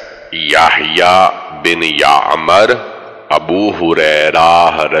قیس، یحییٰ بن یعمر، ابو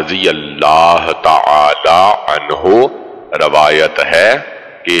ہریرہ رضی اللہ تعالی عنہ روایت ہے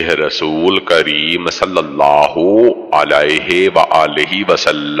کہ رسول کریم صلی اللہ علیہ وآلہ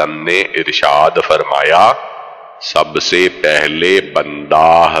وسلم نے ارشاد فرمایا، سب سے پہلے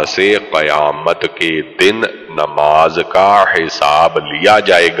بندہ سے قیامت کے دن نماز کا حساب لیا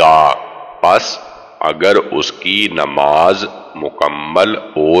جائے گا، پس اگر اس کی نماز مکمل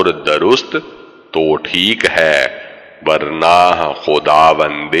اور درست تو ٹھیک ہے، ورنہ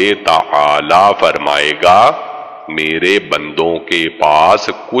خداوند تعالی فرمائے گا، میرے بندوں کے پاس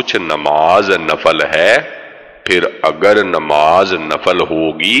کچھ نماز نفل ہے، پھر اگر نماز نفل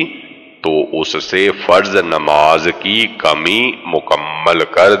ہوگی تو اس سے فرض نماز کی کمی مکمل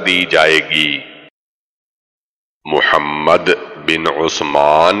کر دی جائے گی۔ محمد بن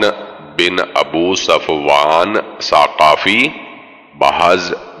عثمان بن ابو صفوان ثقفی،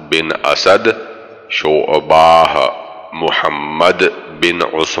 بہز بن اسد، شعبہ، محمد بن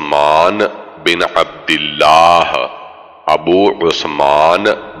عثمان بن عبداللہ، ابو عثمان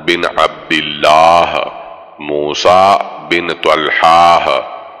بن عبداللہ، موسیٰ بن طلحہ،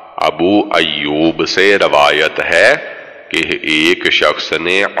 ابو ایوب سے روایت ہے کہ ایک شخص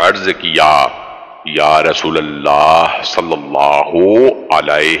نے عرض کیا، یا رسول اللہ صلی اللہ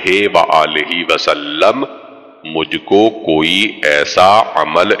علیہ وآلہ وسلم، مجھ کو کوئی ایسا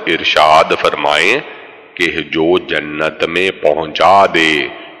عمل ارشاد فرمائیں کہ جو جنت میں پہنچا دے۔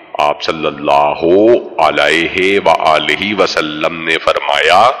 آپ صلی اللہ علیہ وآلہ وسلم نے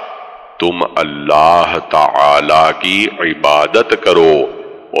فرمایا، تم اللہ تعالی کی عبادت کرو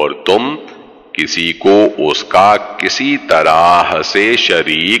اور تم کسی کو اس کا کسی طرح سے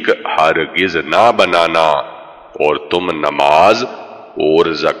شریک ہرگز نہ بنانا، اور تم نماز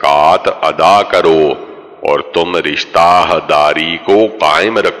اور زکوٰۃ ادا کرو، اور تم رشتہ داری کو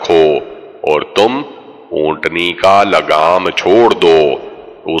قائم رکھو، اور تم اونٹنی کا لگام چھوڑ دو۔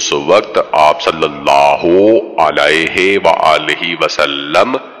 اس وقت آپ صلی اللہ علیہ وآلہ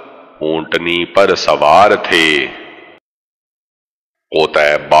وسلم اونٹنی پر سوار تھے۔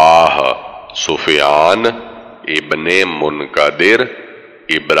 قتیبہ، سفیان ابن منقدر،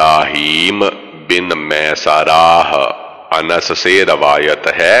 ابراہیم بن میسرہ، انس سے روایت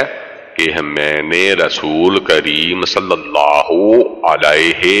ہے کہ میں نے رسول کریم صلی اللہ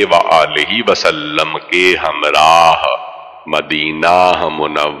علیہ وآلہ وسلم کے ہمراہ مدینہ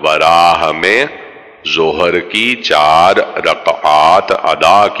منورہ میں ظہر کی 4 رکعات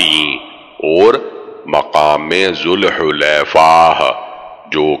ادا کیں، اور مقام ذوالحلیفہ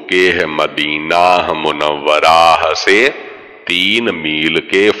جو کہ مدینہ منورہ سے 3 میل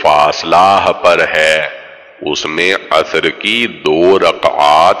کے فاصلہ پر ہے، اس میں عصر کی 2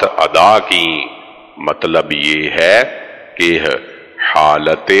 رکعات ادا کیں۔ مطلب یہ ہے کہ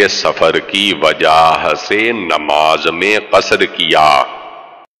حالت سفر کی وجہ سے نماز میں قصر کیا۔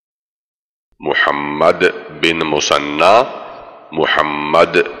 محمد بن مثنى،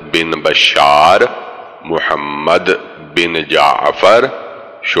 محمد بن بشار، محمد بن جعفر،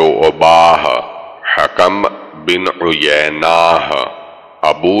 شعبہ، حکم بن عیینہ،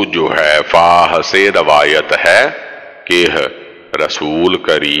 ابو جحیفہ سے روایت ہے کہ رسول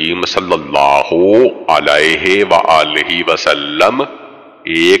کریم صلی اللہ علیہ وآلہ وسلم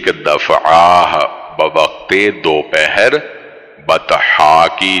ایک دفعہ بوقت دوپہر بطحا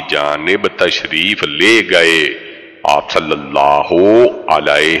کی جانب تشریف لے گئے۔ آپ صلی اللہ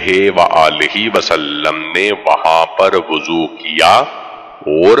علیہ وآلہ وسلم نے وہاں پر وضو کیا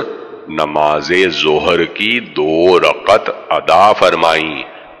اور نماز ظہر کی 2 رکعت ادا فرمائیں،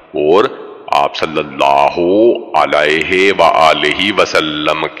 اور آپ صلی اللہ علیہ وآلہ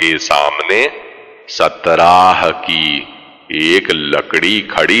وسلم کے سامنے 17 کی ایک لکڑی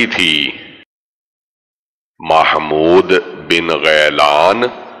کھڑی تھی۔ محمود بن غیلان،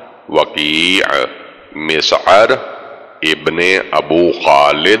 وکیع، مسعر ابن ابو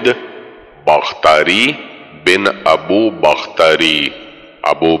خالد، بختری بن ابو بختری،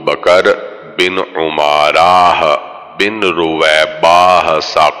 ابو بکر بن عمارہ بن رویبہ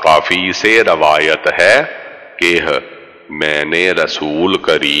ثقفی سے روایت ہے کہ میں نے رسول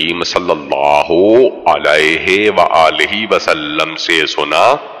کریم صلی اللہ علیہ وآلہ وسلم سے سنا،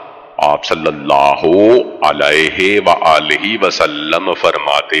 آپ صلی اللہ علیہ وآلہ وسلم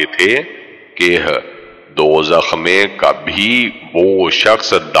فرماتے تھے کہ دوزخ میں کبھی وہ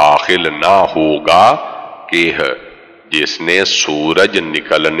شخص داخل نہ ہوگا کہ جس نے سورج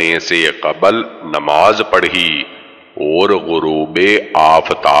نکلنے سے قبل نماز پڑھی اور غروب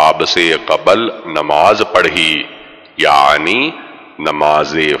آفتاب سے قبل نماز پڑھی، یعنی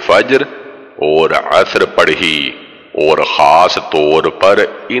نماز فجر اور عصر پڑھی، اور خاص طور پر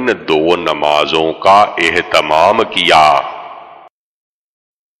ان 2 نمازوں کا اہتمام کیا۔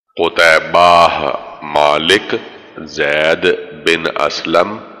 قتیبہ، مالک، زید بن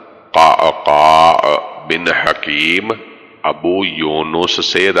اسلم، قعقاع بن حکیم، ابو یونس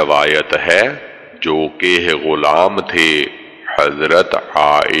سے روایت ہے جو کہ غلام تھے حضرت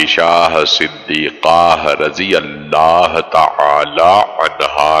عائشہ صدیقہ رضی اللہ تعالی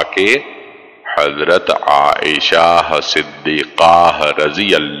عنہا کے۔ حضرت عائشہ صدیقہ رضی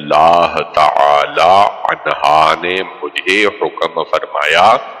اللہ تعالی عنہا نے مجھے حکم فرمایا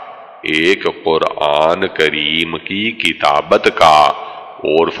ایک قرآن کریم کی کتابت کا،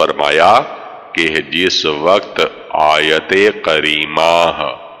 اور فرمایا کہ جس وقت آیت کریمہ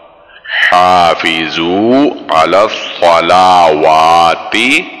حافظوا علی الصلاوات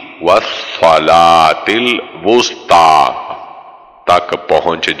والصلاۃ الوسطی تک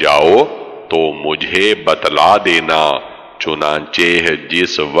پہنچ جاؤ تو مجھے بتلا دینا۔ چنانچہ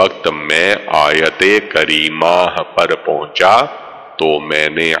جس وقت میں آیت کریمہ پر پہنچا تو میں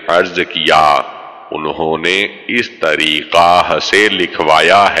نے عرض کیا، انہوں نے اس طریقہ سے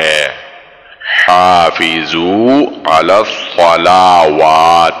لکھوایا ہے، حافظوا علی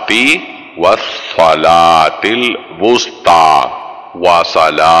الصلاوات والصلاۃ الوسطی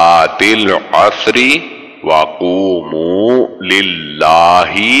وصلاۃ العصر وقوموا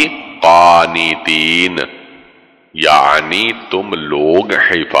للہ قانتین، یعنی تم لوگ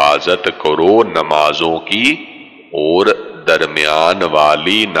حفاظت کرو نمازوں کی اور درمیان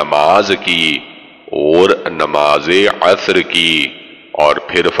والی نماز کی اور نماز عصر کی۔ اور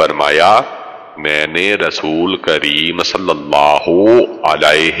پھر فرمایا، میں نے رسول کریم صلی اللہ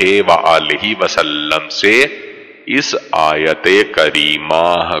علیہ وآلہ وسلم سے اس آیت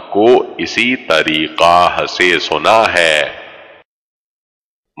کریمہ کو اسی طریقہ سے سنا ہے۔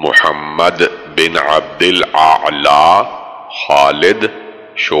 محمد بن عبد الاعلی، خالد،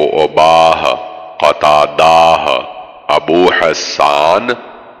 شعبہ، قتادہ، ابو حسان،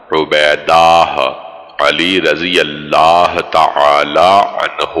 عبیدہ، علی رضی اللہ تعالی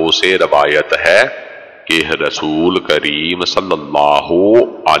عنہ سے روایت ہے کہ رسول کریم صلی اللہ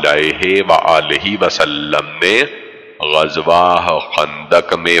علیہ وآلہ وسلم نے غزوہ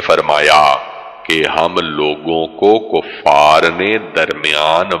خندق میں فرمایا کہ ہم لوگوں کو کفار نے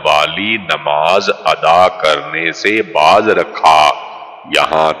درمیان والی نماز ادا کرنے سے باز رکھا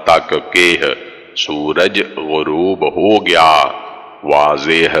یہاں تک کہ سورج غروب ہو گیا۔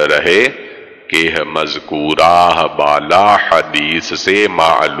 واضح رہے کہ مذکورہ بالا حدیث سے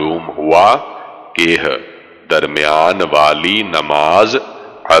معلوم ہوا کہ درمیان والی نماز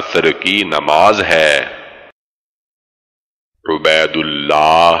عصر کی نماز ہے۔ عبید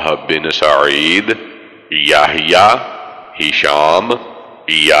اللہ بن سعید، یحییٰ ہشام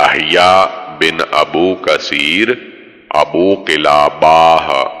یحییٰ بن ابو کثیر ابو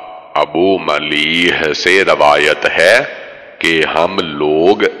قلابہ ابو ملیح سے روایت ہے کہ ہم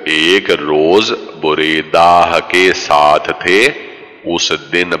لوگ ایک روز بریدہ کے ساتھ تھے، اس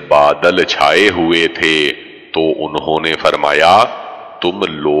دن بادل چھائے ہوئے تھے، تو انہوں نے فرمایا تم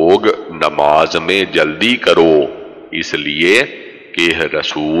لوگ نماز میں جلدی کرو، اس لیے کہ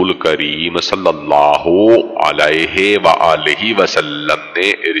رسول کریم صلی اللہ علیہ وآلہ وسلم نے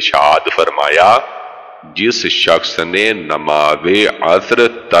ارشاد فرمایا جس شخص نے نماز عصر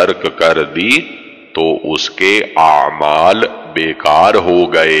ترک کر دی تو اس کے اعمال بیکار ہو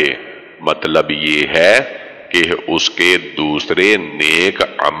گئے، مطلب یہ ہے کہ اس کے دوسرے نیک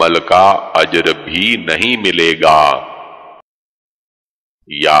عمل کا اجر بھی نہیں ملے گا۔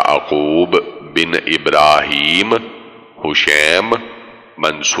 یعقوب بن ابراہیم، حشیم،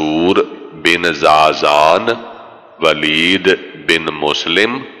 منصور بن زازان، ولید بن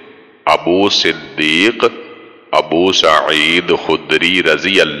مسلم، ابو صدیق، ابو سعید خدری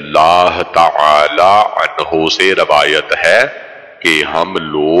رضی اللہ تعالی عنہ سے روایت ہے کہ ہم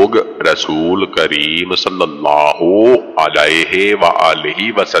لوگ رسول کریم صلی اللہ علیہ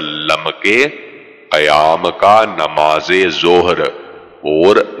وآلہ وسلم کے قیام کا نماز ظہر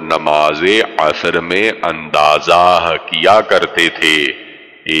اور نماز عصر میں اندازہ کیا کرتے تھے۔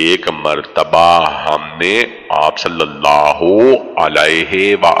 ایک مرتبہ ہم نے آپ صلی اللہ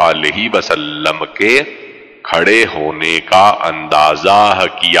علیہ وآلہ وسلم کے کھڑے ہونے کا اندازہ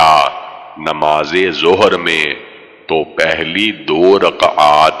کیا نماز ظہر میں، تو پہلی 2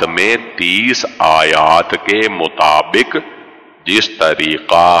 رکعات میں 30 آیات کے مطابق جس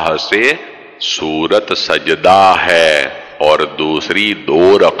طریقہ سے سورت سجدہ ہے اور دوسری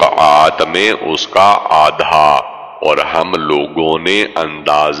 2 رکعات میں اس کا آدھا، اور ہم لوگوں نے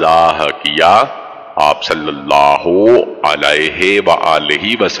اندازہ کیا آپ صلی اللہ علیہ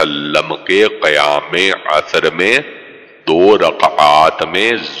وآلہ وسلم کے قیام عصر میں 2 رکعات میں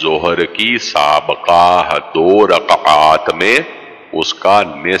ظہر کی سابقہ 2 رکعات میں اس کا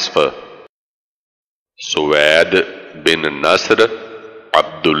نصف۔ سوید بن نصر،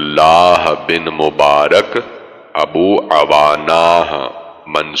 عبداللہ بن مبارک، ابو عوانہ،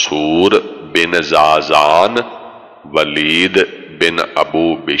 منصور بن زازان، ولید بن ابو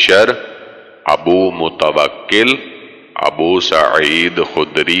بشر، ابو متوکل، ابو سعید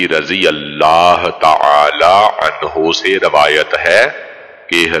خدری رضی اللہ تعالی عنہ سے روایت ہے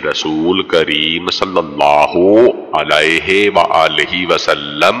کہ رسول کریم صلی اللہ علیہ وآلہ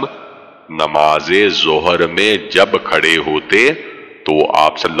وسلم نماز ظہر میں جب کھڑے ہوتے تو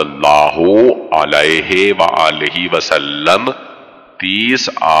آپ صلی اللہ علیہ وآلہ وسلم 30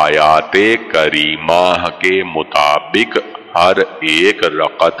 آیات کریمہ کے مطابق ہر ایک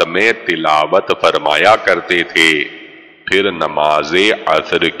رکعت میں تلاوت فرمایا کرتے تھے، پھر نماز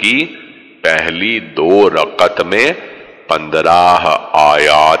عصر کی پہلی 2 رکعت میں 15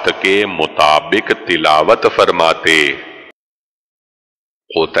 آیات کے مطابق تلاوت فرماتے۔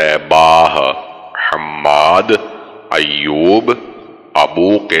 قتیبہ، حماد، ایوب، ابو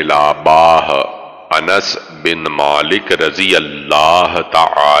قلابہ، انس بن مالک رضی اللہ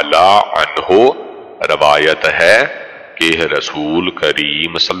تعالی عنہ روایت ہے کہ رسول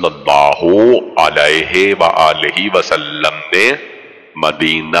کریم صلی اللہ علیہ وآلہ وسلم نے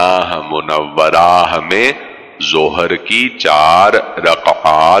مدینہ منورہ میں ظہر کی 4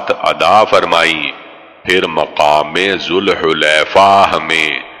 رکعات ادا فرمائی، پھر مقام ذوالحلیفہ میں،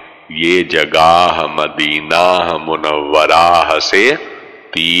 یہ جگہ مدینہ منورہ سے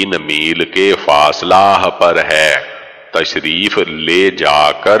 3 میل کے فاصلہ پر ہے، تشریف لے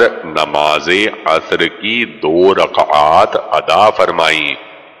جا کر نماز عصر کی 2 رکعات ادا فرمائی،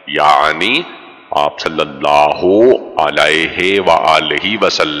 یعنی آپ صلی اللہ علیہ وآلہ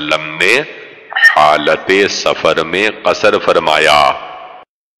وسلم نے حالت سفر میں قصر فرمایا۔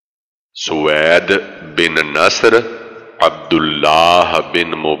 سوید بن نصر، عبداللہ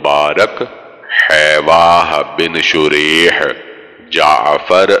بن مبارک، حیواہ بن شریح،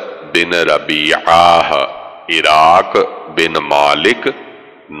 جعفر بن ربیعہ، عراق بن مالک،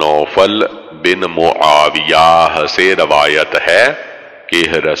 نوفل بن معاویہ سے روایت ہے کہ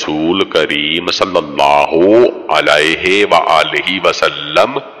رسول کریم صلی اللہ علیہ وآلہ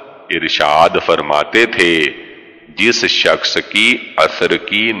وسلم ارشاد فرماتے تھے جس شخص کی عصر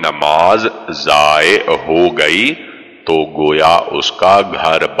کی نماز ضائع ہو گئی تو گویا اس کا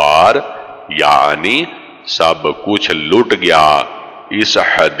گھر بار یعنی سب کچھ لٹ گیا۔ اس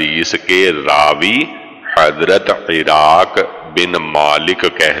حدیث کے راوی حضرت عراق بن مالک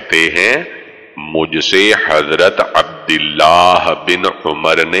کہتے ہیں مجھ سے حضرت عبداللہ بن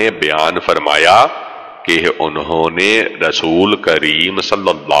عمر نے بیان فرمایا کہ انہوں نے رسول کریم صلی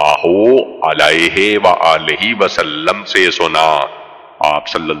اللہ علیہ وآلہ وسلم سے سنا۔ آپ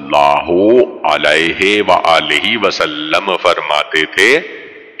صلی اللہ علیہ وآلہ وسلم فرماتے تھے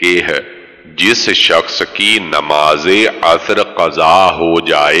کہ جس شخص کی نماز عصر قضا ہو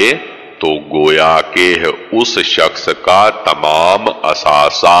جائے تو گویا کہ اس شخص کا تمام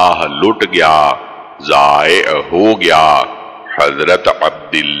اثاثہ لٹ گیا، ضائع ہو گیا۔ حضرت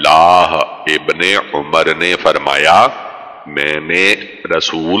عبداللہ ابن عمر نے فرمایا، میں نے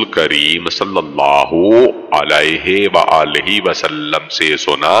رسول کریم صلی اللہ علیہ وآلہ وسلم سے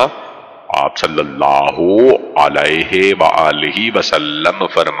سنا، آپ صلی اللہ علیہ وآلہ وسلم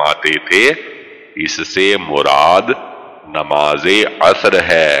فرماتے تھے، اس سے مراد نماز عصر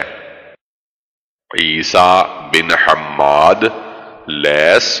ہے۔ عیسیٰ بن حماد،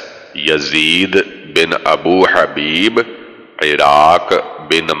 لیث، یزید بن ابو حبیب، عراق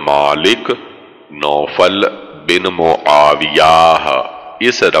بن مالک، نوفل بن معاویہ،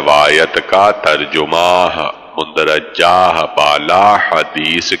 اس روایت کا ترجمہ مندرجہ بالا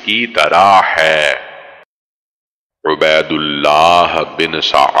حدیث کی طرح ہے۔ عبید اللہ بن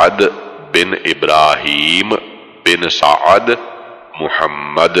سعد بن ابراہیم بن سعد،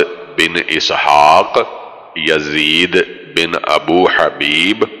 محمد بن اسحاق، یزید بن ابو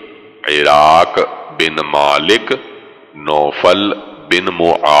حبیب، عراق بن مالک، نوفل بن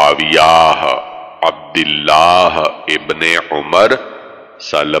معاویہ، عبداللہ ابن عمر،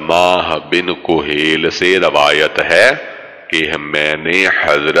 سلمہ بن کہیل سے روایت ہے کہ میں نے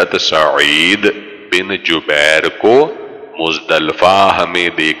حضرت سعید بن جبیر کو مزدلفہ میں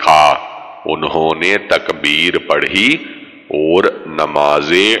دیکھا، انہوں نے تکبیر پڑھی اور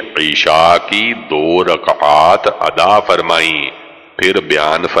نماز عشاء کی 2 رکعات ادا فرمائیں، پھر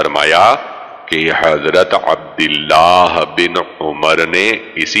بیان فرمایا کہ حضرت عبداللہ بن عمر نے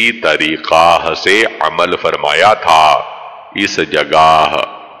اسی طریقہ سے عمل فرمایا تھا اس جگہ،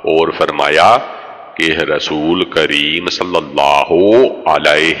 اور فرمایا کہ رسول کریم صلی اللہ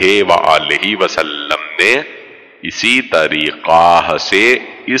علیہ وآلہ وسلم نے اسی طریقہ سے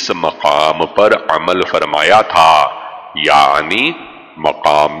اس مقام پر عمل فرمایا تھا، یعنی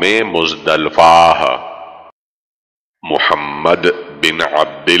مقام مزدلفہ۔ محمد بن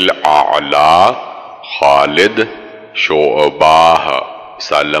عبد الاعلی، خالد، شعبہ،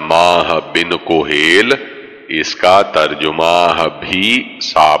 سلمہ بن کہیل، اس کا ترجمہ بھی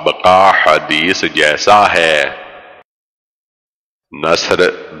سابقہ حدیث جیسا ہے۔ نصر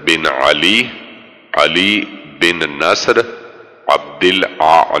بن علی، علی بن نصر، عبد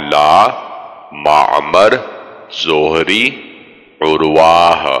الاعلی، معمر، زہری،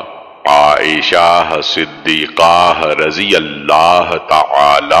 عروہ، عائشہ صدیقہ رضی اللہ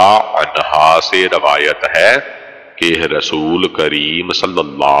تعالی عنہا سے روایت ہے کہ رسول کریم صلی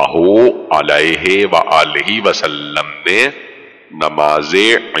اللہ علیہ وآلہ وسلم نے نماز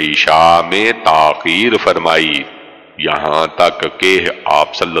عشاء میں تاخیر فرمائی، یہاں تک کہ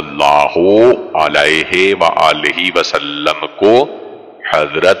آپ صلی اللہ علیہ وآلہ وسلم کو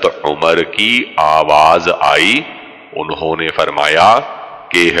حضرت عمر کی آواز آئی، انہوں نے فرمایا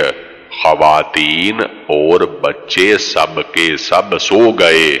کہ خواتین اور بچے سب کے سب سو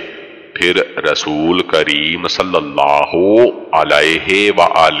گئے، پھر رسول کریم صلی اللہ علیہ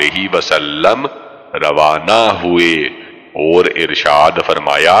وآلہ وسلم روانہ ہوئے اور ارشاد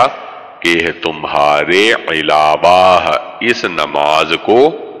فرمایا کہ تمہارے علاوہ اس نماز کو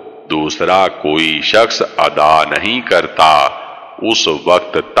دوسرا کوئی شخص ادا نہیں کرتا، اس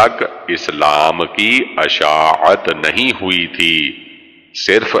وقت تک اسلام کی اشاعت نہیں ہوئی تھی،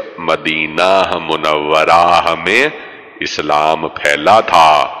 صرف مدینہ منورہ میں اسلام پھیلا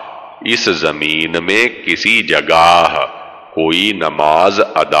تھا، اس زمین میں کسی جگہ کوئی نماز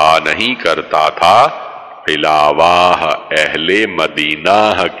ادا نہیں کرتا تھا علاوہ اہل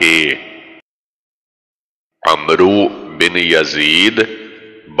مدینہ کے۔ عمرو بن یزید،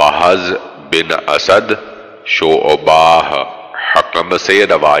 بہز بن اسد، شعبہ، حکم سے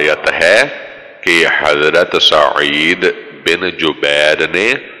روایت ہے کہ حضرت سعید بن جبیر نے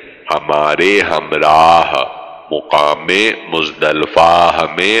ہمارے ہمراہ مقام مزدلفہ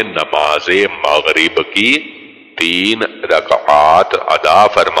میں نماز مغرب کی 3 رکعات ادا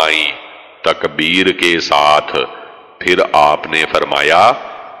فرمائی تکبیر کے ساتھ، پھر آپ نے فرمایا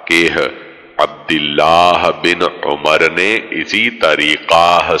کہ عبداللہ بن عمر نے اسی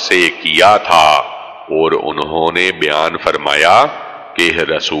طریقہ سے کیا تھا، اور انہوں نے بیان فرمایا کہ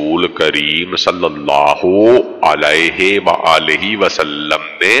رسول کریم صلی اللہ علیہ وآلہ وسلم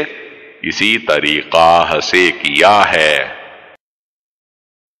نے اسی طریقہ سے کیا ہے۔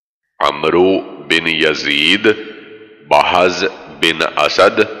 عمرو بن یزید، بہز بن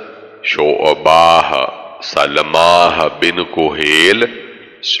اسد، شعبہ سلمہ بن کہیل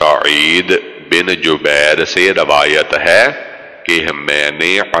سعید بن جبیر سے روایت ہے کہ میں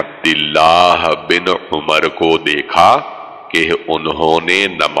نے عبداللہ بن عمر کو دیکھا کہ انہوں نے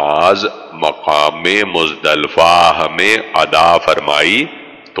نماز مقام مزدلفہ میں ادا فرمائی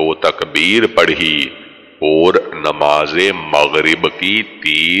تو تکبیر پڑھی اور نماز مغرب کی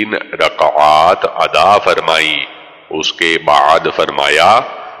 3 رکعات ادا فرمائی۔ اس کے بعد فرمایا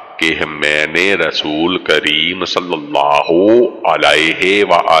کہ میں نے رسول کریم صلی اللہ علیہ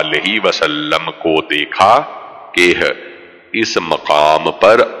وآلہ وسلم کو دیکھا کہ اس مقام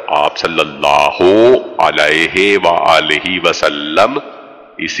پر آپ صلی اللہ علیہ وآلہ وسلم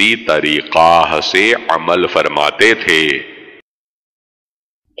اسی طریقہ سے عمل فرماتے تھے۔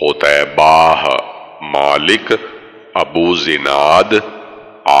 قتیبہ، مالک، ابو زناد،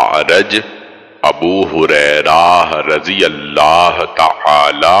 اعرج، ابو ہریرہ رضی اللہ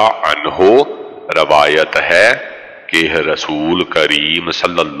تعالی عنہ روایت ہے کہ رسول کریم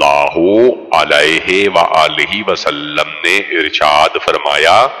صلی اللہ علیہ وآلہ وسلم نے ارشاد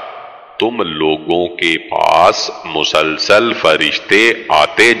فرمایا، تم لوگوں کے پاس مسلسل فرشتے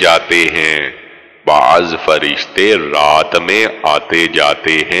آتے جاتے ہیں، بعض فرشتے رات میں آتے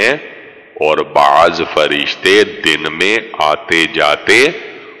جاتے ہیں اور بعض فرشتے دن میں آتے جاتے،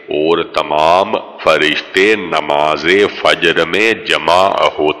 اور تمام فرشتے نماز فجر میں جمع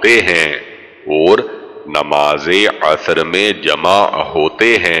ہوتے ہیں اور نماز عصر میں جمع ہوتے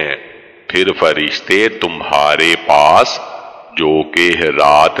ہیں۔ پھر فرشتے تمہارے پاس جو کہ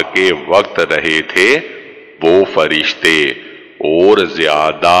رات کے وقت رہے تھے وہ فرشتے اور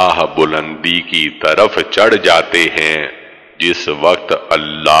زیادہ بلندی کی طرف چڑھ جاتے ہیں جس وقت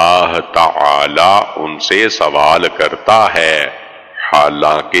اللہ تعالی ان سے سوال کرتا ہے،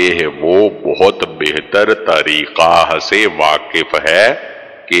 حالانکہ وہ بہت بہتر طریقہ سے واقف ہے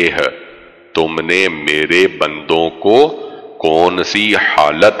کہ تم نے میرے بندوں کو کون سی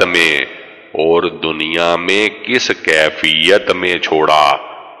حالت میں اور دنیا میں کس کیفیت میں چھوڑا،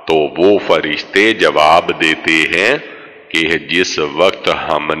 تو وہ فرشتے جواب دیتے ہیں کہ جس وقت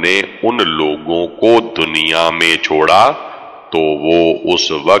ہم نے ان لوگوں کو دنیا میں چھوڑا تو وہ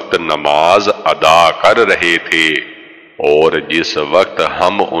اس وقت نماز ادا کر رہے تھے، اور جس وقت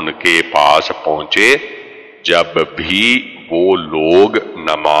ہم ان کے پاس پہنچے جب بھی وہ لوگ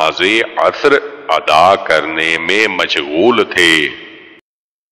نماز عصر ادا کرنے میں مشغول تھے۔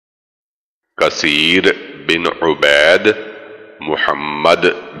 کثیر بن عبید، محمد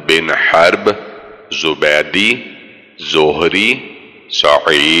بن حرب، زبیدی، زہری،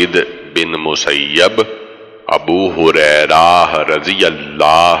 سعید بن مسیب، ابو ہریرہ رضی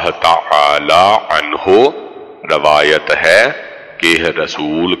اللہ تعالی عنہ روایت ہے کہ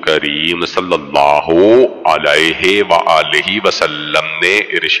رسول کریم صلی اللہ علیہ وآلہ وسلم نے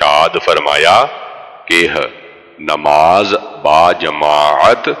ارشاد فرمایا کہ نماز با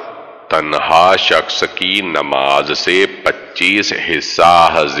جماعت تنہا شخص کی نماز سے 25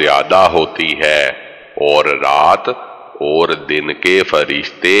 حصہ زیادہ ہوتی ہے، اور رات اور دن کے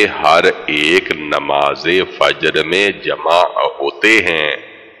فرشتے ہر ایک نماز فجر میں جمع ہوتے ہیں۔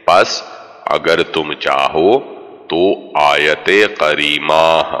 پس اگر تم چاہو تو آیت کریمہ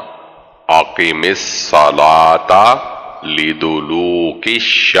اقیم الصلاۃ لدلوک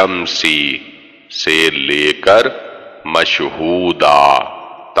الشمس سے لے کر مشہودہ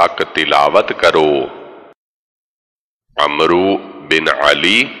تک تلاوت کرو۔ عمرو بن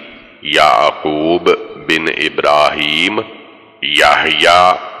علی، یعقوب بن ابراہیم،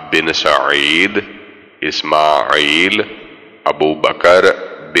 یحییٰ بن سعید، اسماعیل، ابو بکر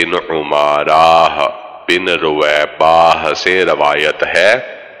بن عمارہ بن رویبہ سے روایت ہے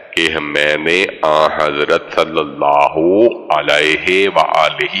کہ میں نے حضرت صلی اللہ علیہ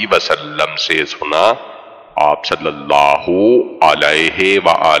وآلہ وسلم سے سنا، آپ صلی اللہ علیہ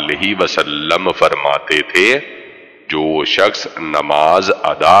وآلہ وسلم فرماتے تھے، جو شخص نماز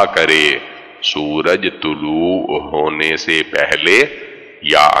ادا کرے سورج طلوع ہونے سے پہلے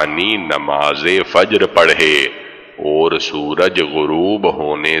یعنی نماز فجر پڑھے، اور سورج غروب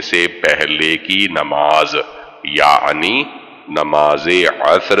ہونے سے پہلے کی نماز یعنی نماز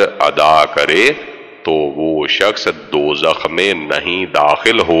عصر ادا کرے تو وہ شخص دوزخ میں نہیں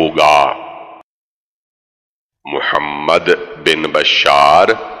داخل ہوگا۔ محمد بن بشار،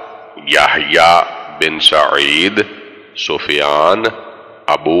 یحییٰ بن سعید، سفیان،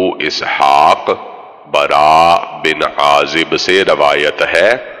 ابو اسحاق، براء بن عازب سے روایت ہے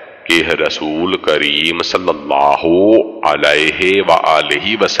کہ رسول کریم صلی اللہ علیہ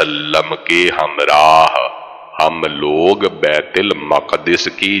وآلہ وسلم کے ہمراہ ہم لوگ بیت المقدس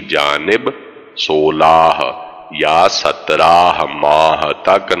کی جانب 16 یا 17 ماہ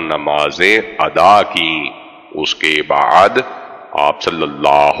تک نمازیں ادا کیں۔ اس کے بعد آپ صلی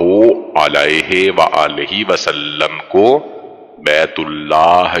اللہ علیہ وآلہ وسلم کو بیت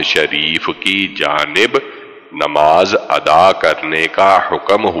اللہ شریف کی جانب نماز ادا کرنے کا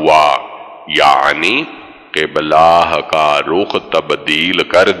حکم ہوا، یعنی قبلہ کا رخ تبدیل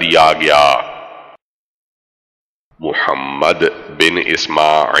کر دیا گیا۔ محمد بن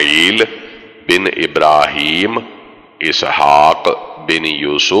اسماعیل بن ابراہیم، اسحاق بن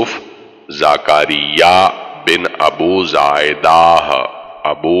یوسف، زکریا بن ابو زائدہ،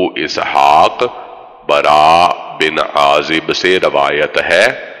 ابو اسحاق براء بن عازب سے روایت ہے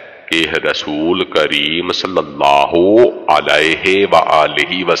کہ رسول کریم صلی اللہ علیہ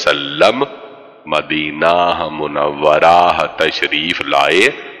وآلہ وسلم مدینہ منورہ تشریف لائے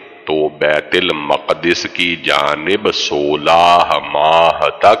تو بیت المقدس کی جانب 16 ماہ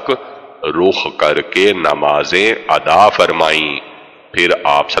تک رخ کر کے نمازیں ادا فرمائیں۔ پھر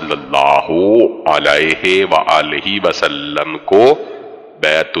آپ صلی اللہ علیہ وآلہ وسلم کو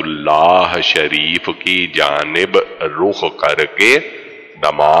بیت اللہ شریف کی جانب رخ کر کے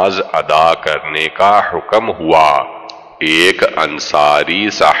نماز ادا کرنے کا حکم ہوا۔ ایک انصاری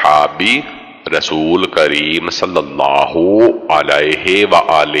صحابی رسول کریم صلی اللہ علیہ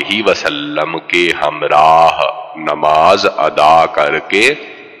وآلہ وسلم کے ہمراہ نماز ادا کر کے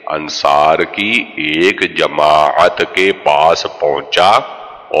انصار کی ایک جماعت کے پاس پہنچا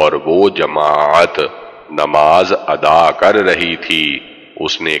اور وہ جماعت نماز ادا کر رہی تھی۔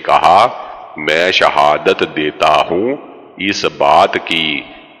 اس نے کہا، میں شہادت دیتا ہوں اس بات کی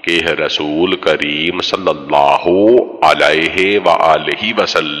کہ رسول کریم صلی اللہ علیہ وآلہ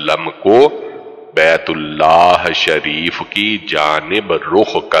وسلم کو بیت اللہ شریف کی جانب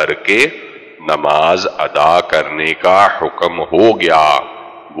رخ کر کے نماز ادا کرنے کا حکم ہو گیا۔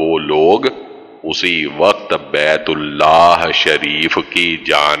 وہ لوگ اسی وقت بیت اللہ شریف کی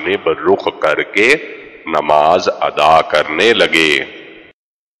جانب رخ کر کے نماز ادا کرنے لگے۔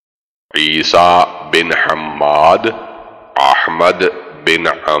 عیسیٰ بن حماد، احمد بن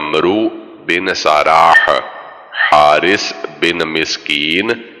عمرو بن سراح، حارث بن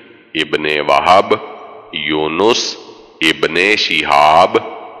مسکین، ابن وہب، یونس ابن شہاب،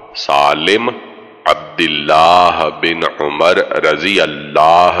 سالم، عبداللہ بن عمر رضی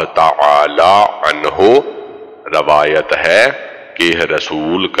اللہ تعالی عنہ روایت ہے کہ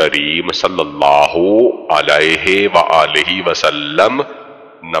رسول کریم صلی اللہ علیہ وآلہ وسلم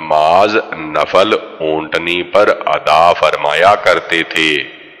نماز نفل اونٹنی پر ادا فرمایا کرتے تھے۔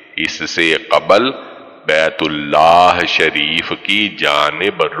 اس سے قبل بیت اللہ شریف کی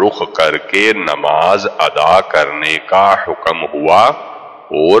جانب رخ کر کے نماز ادا کرنے کا حکم ہوا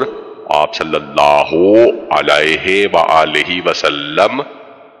اور آپ صلی اللہ علیہ وآلہ وسلم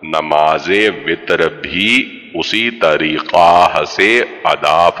نماز وتر بھی اسی طریقہ سے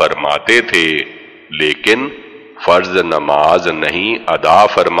ادا فرماتے تھے، لیکن فرض نماز نہیں ادا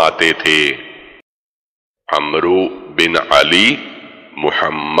فرماتے تھے۔ عمرو بن علی،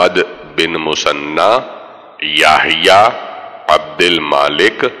 محمد بن مثنی، یحییٰ، عبد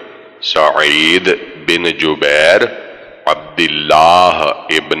المالک، سعید بن جبیر، عبداللہ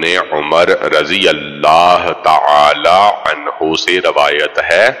ابن عمر رضی اللہ تعالی عنہ سے روایت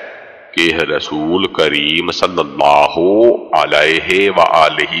ہے کہ رسول کریم صلی اللہ علیہ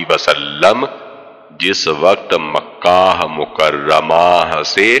وآلہ وسلم جس وقت مکہ مکرمہ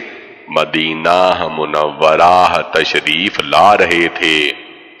سے مدینہ منورہ تشریف لا رہے تھے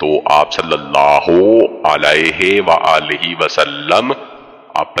تو آپ صلی اللہ علیہ وآلہ وسلم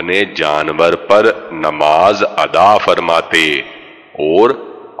اپنے جانور پر نماز ادا فرماتے اور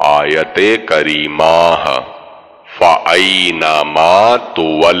آیت کریمہ فَأَيْنَمَا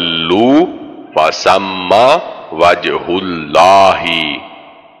تُوَلُّوا فَثَمَّ وَجْهُ اللَّهِ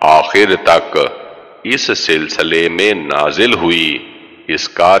آخر تک اس سلسلے میں نازل ہوئی۔ اس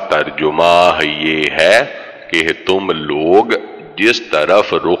کا ترجمہ یہ ہے کہ تم لوگ جس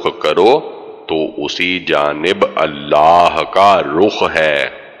طرف رخ کرو تو اسی جانب اللہ کا رخ ہے۔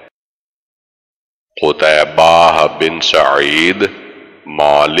 قتیبہ بن سعید،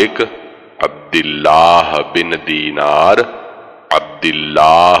 مالک، عبداللہ بن دینار،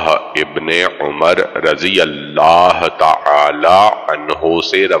 عبداللہ ابن عمر رضی اللہ تعالی عنہ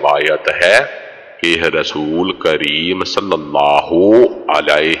سے روایت ہے کہ رسول کریم صلی اللہ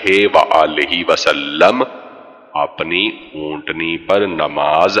علیہ وآلہ وسلم اپنی اونٹنی پر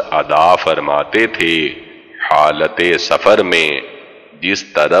نماز ادا فرماتے تھے حالت سفر میں۔ جس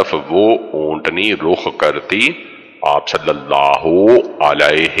طرف وہ اونٹنی رخ کرتی آپ صلی اللہ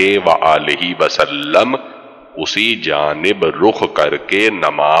علیہ وآلہ وسلم اسی جانب رخ کر کے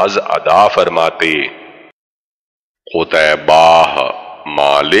نماز ادا فرماتے۔ قتیبہ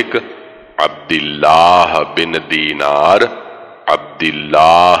مالک عبداللہ بن دینار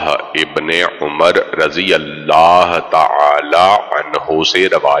عبداللہ ابن عمر رضی اللہ تعالی عنہ سے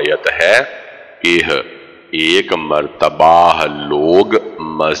روایت ہے کہ ایک مرتبہ لوگ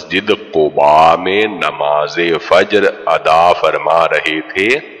مسجد قباء میں نماز فجر ادا فرما رہے تھے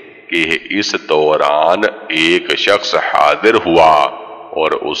کہ اس دوران ایک شخص حاضر ہوا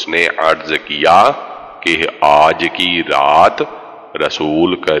اور اس نے عرض کیا کہ آج کی رات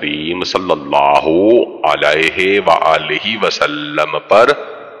رسول کریم صلی اللہ علیہ وآلہ وسلم پر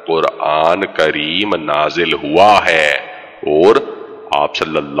قرآن کریم نازل ہوا ہے اور آپ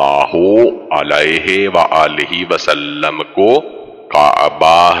صلی اللہ علیہ وآلہ وسلم کو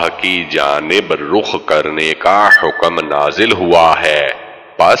کعبہ کی جانب رخ کرنے کا حکم نازل ہوا ہے۔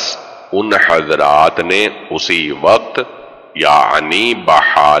 پس ان حضرات نے اسی وقت یعنی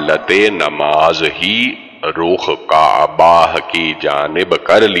بحالت نماز ہی رخ کعبہ کی جانب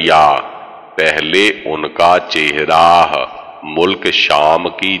کر لیا۔ پہلے ان کا چہرہ ملک شام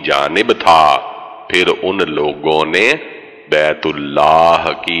کی جانب تھا، پھر ان لوگوں نے بیت اللہ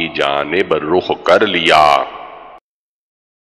کی جانب رخ کر لیا۔